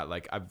tops. I've got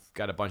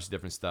a bunch of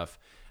different stuff.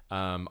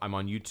 I'm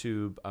on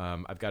YouTube.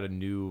 I've got a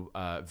new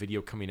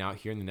video coming out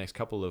here in the next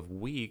couple of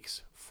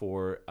weeks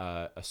for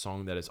a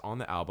song that is on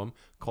the album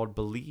called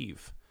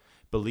Believe.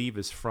 Believe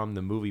is from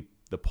the movie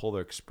The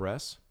Polar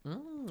Express,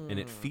 and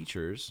it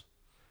features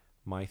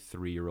my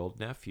 3-year-old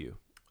nephew,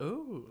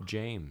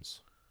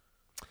 James.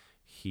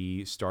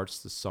 He starts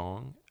the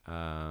song,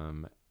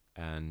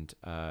 and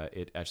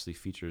it actually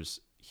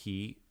features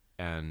he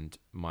and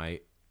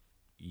my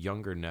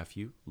younger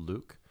nephew,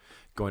 Luke,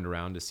 going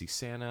around to see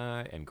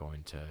Santa and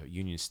going to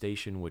Union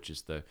Station, which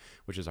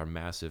is our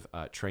massive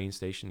train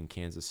station in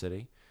Kansas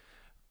City.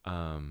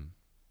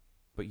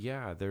 But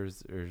yeah,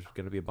 there's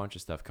going to be a bunch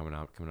of stuff coming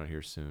out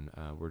here soon.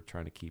 We're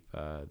trying to keep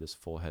this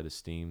full head of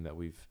steam that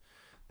we've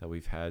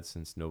had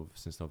since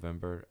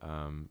November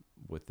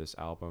with this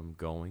album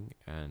going,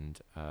 and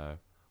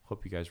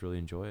hope you guys really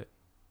enjoy it.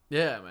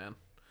 Yeah, man.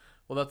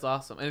 Well, that's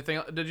awesome. Anything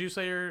else? Did you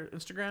say your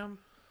Instagram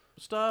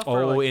stuff? Oh,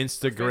 or like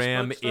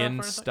Instagram,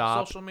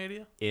 Stop, social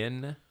media,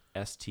 Stopp.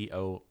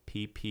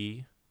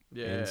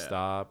 Yeah.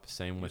 Instop.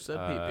 Same You with said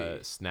PP.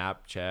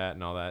 Snapchat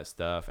and all that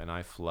stuff, and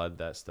I flood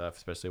that stuff,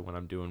 especially when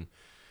I'm doing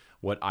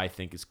what I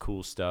think is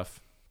cool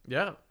stuff.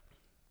 Yeah.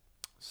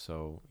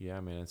 So yeah,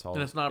 man, it's all.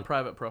 And it's not a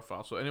private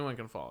profile, so anyone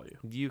can follow you.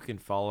 You can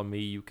follow me.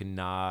 You can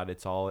not.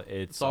 It's all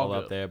all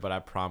up good. there. But I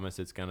promise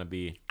it's gonna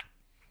be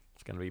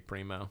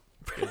primo.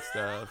 Good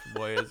stuff,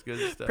 boy. It's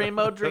good stuff.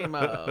 Primo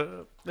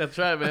Dreamo. That's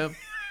right, man.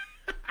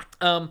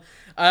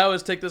 I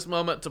always take this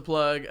moment to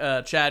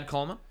plug Chad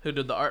Coleman, who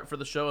did the art for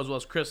the show, as well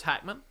as Chris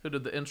Hackman, who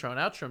did the intro and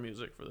outro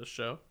music for this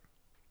show.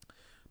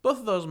 Both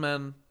of those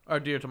men are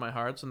dear to my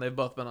hearts, and they've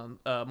both been on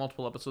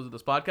multiple episodes of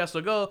this podcast,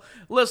 so go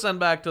listen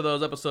back to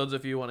those episodes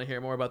if you want to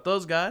hear more about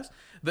those guys.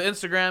 The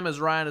Instagram is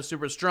Ryan is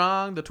Super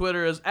Strong, the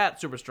Twitter is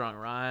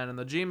 @SuperStrongRyan, and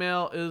the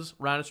Gmail is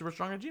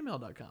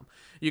RyanIsSuperStrong@gmail.com.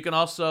 You can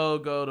also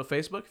go to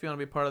Facebook if you want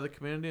to be part of the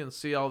community and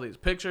see all these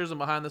pictures and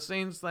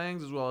behind-the-scenes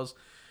things, as well as,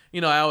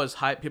 I always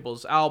hype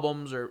people's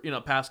albums or,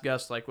 past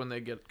guests, like when they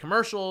get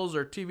commercials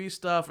or TV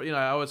stuff.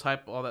 I always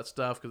hype all that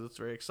stuff because it's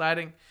very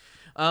exciting.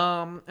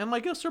 And my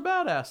guests are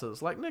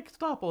badasses, like Nick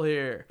Stoppel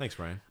here. Thanks,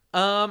 Ryan.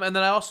 And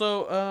then I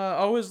also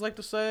always like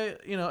to say,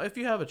 if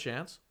you have a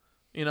chance,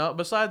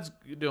 besides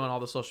doing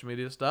all the social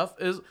media stuff,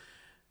 is,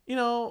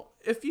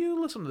 if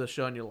you listen to this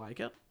show and you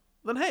like it,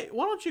 then hey,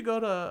 why don't you go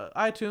to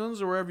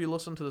iTunes or wherever you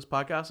listen to this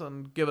podcast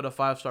and give it a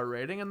 5-star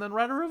rating and then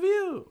write a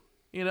review.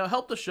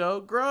 Help the show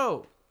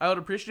grow. I would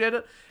appreciate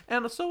it,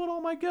 and so would all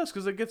my guests,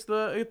 because it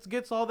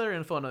gets all their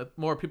info into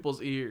more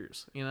people's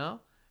ears, and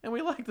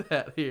we like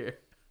that here.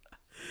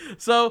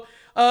 So,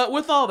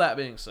 with all that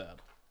being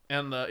said,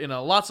 and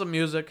lots of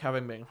music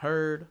having been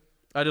heard,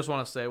 I just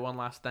want to say one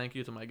last thank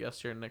you to my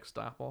guest here, Nick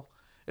Stoppel.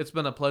 It's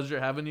been a pleasure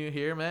having you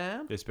here,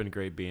 man. It's been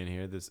great being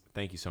here.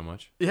 Thank you so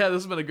much. Yeah,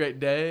 this has been a great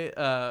day.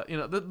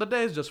 The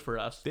day is just for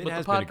us, but the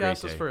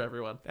podcast is for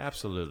everyone.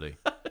 Absolutely.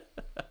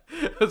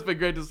 It's been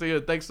great to see you.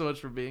 Thanks so much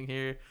for being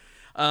here.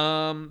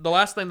 The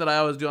last thing that I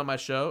always do on my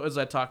show is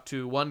I talk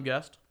to one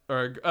guest,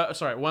 or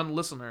one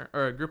listener,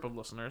 or a group of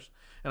listeners,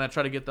 and I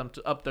try to get them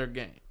to up their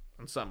game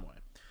in some way.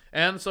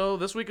 And so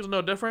this week is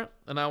no different,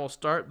 and I will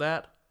start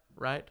that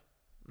right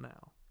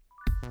now.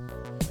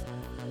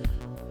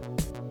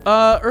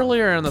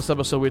 Earlier in this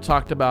episode, we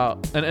talked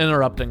about an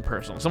interrupting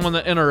person, someone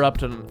that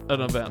interrupted an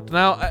event.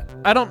 Now,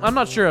 I'm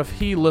not sure if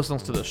he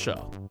listens to this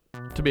show,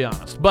 to be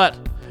honest, but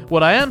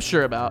what I am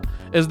sure about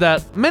is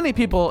that many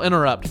people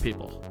interrupt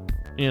people.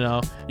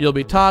 You'll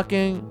be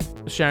talking,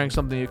 sharing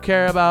something you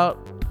care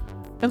about,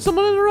 and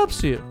someone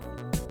interrupts you.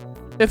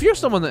 If you're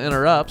someone that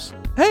interrupts,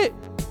 hey,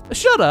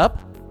 shut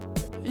up.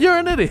 You're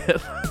an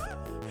idiot.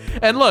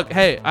 And look,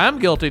 hey, I'm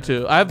guilty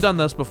too. I've done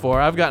this before.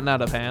 I've gotten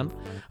out of hand.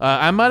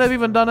 I might have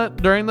even done it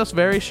during this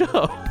very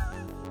show.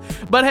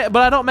 But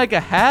I don't make a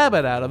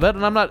habit out of it,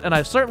 and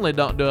I certainly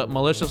don't do it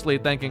maliciously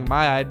thinking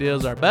my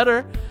ideas are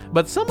better.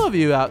 But some of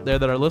you out there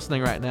that are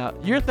listening right now,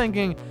 you're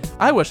thinking,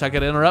 I wish I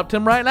could interrupt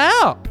him right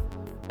now.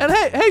 And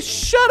hey,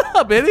 shut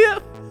up,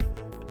 idiot.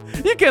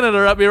 You can't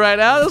interrupt me right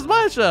now. This is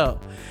my show.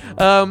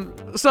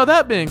 So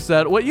that being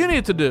said, what you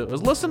need to do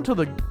is listen to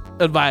the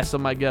advice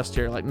of my guest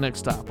here, like Nick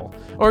Stoppel,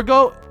 or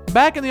go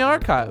back in the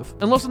archive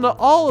and listen to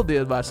all of the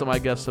advice that my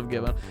guests have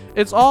given.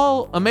 It's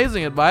all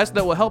amazing advice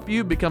that will help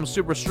you become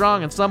super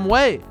strong in some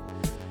way.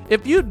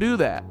 If you do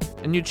that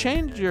and you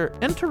change your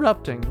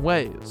interrupting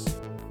ways,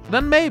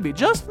 then maybe,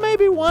 just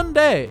maybe one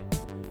day,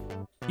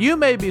 you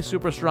may be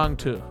super strong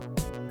too.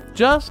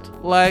 Just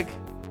like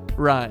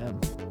Ryan.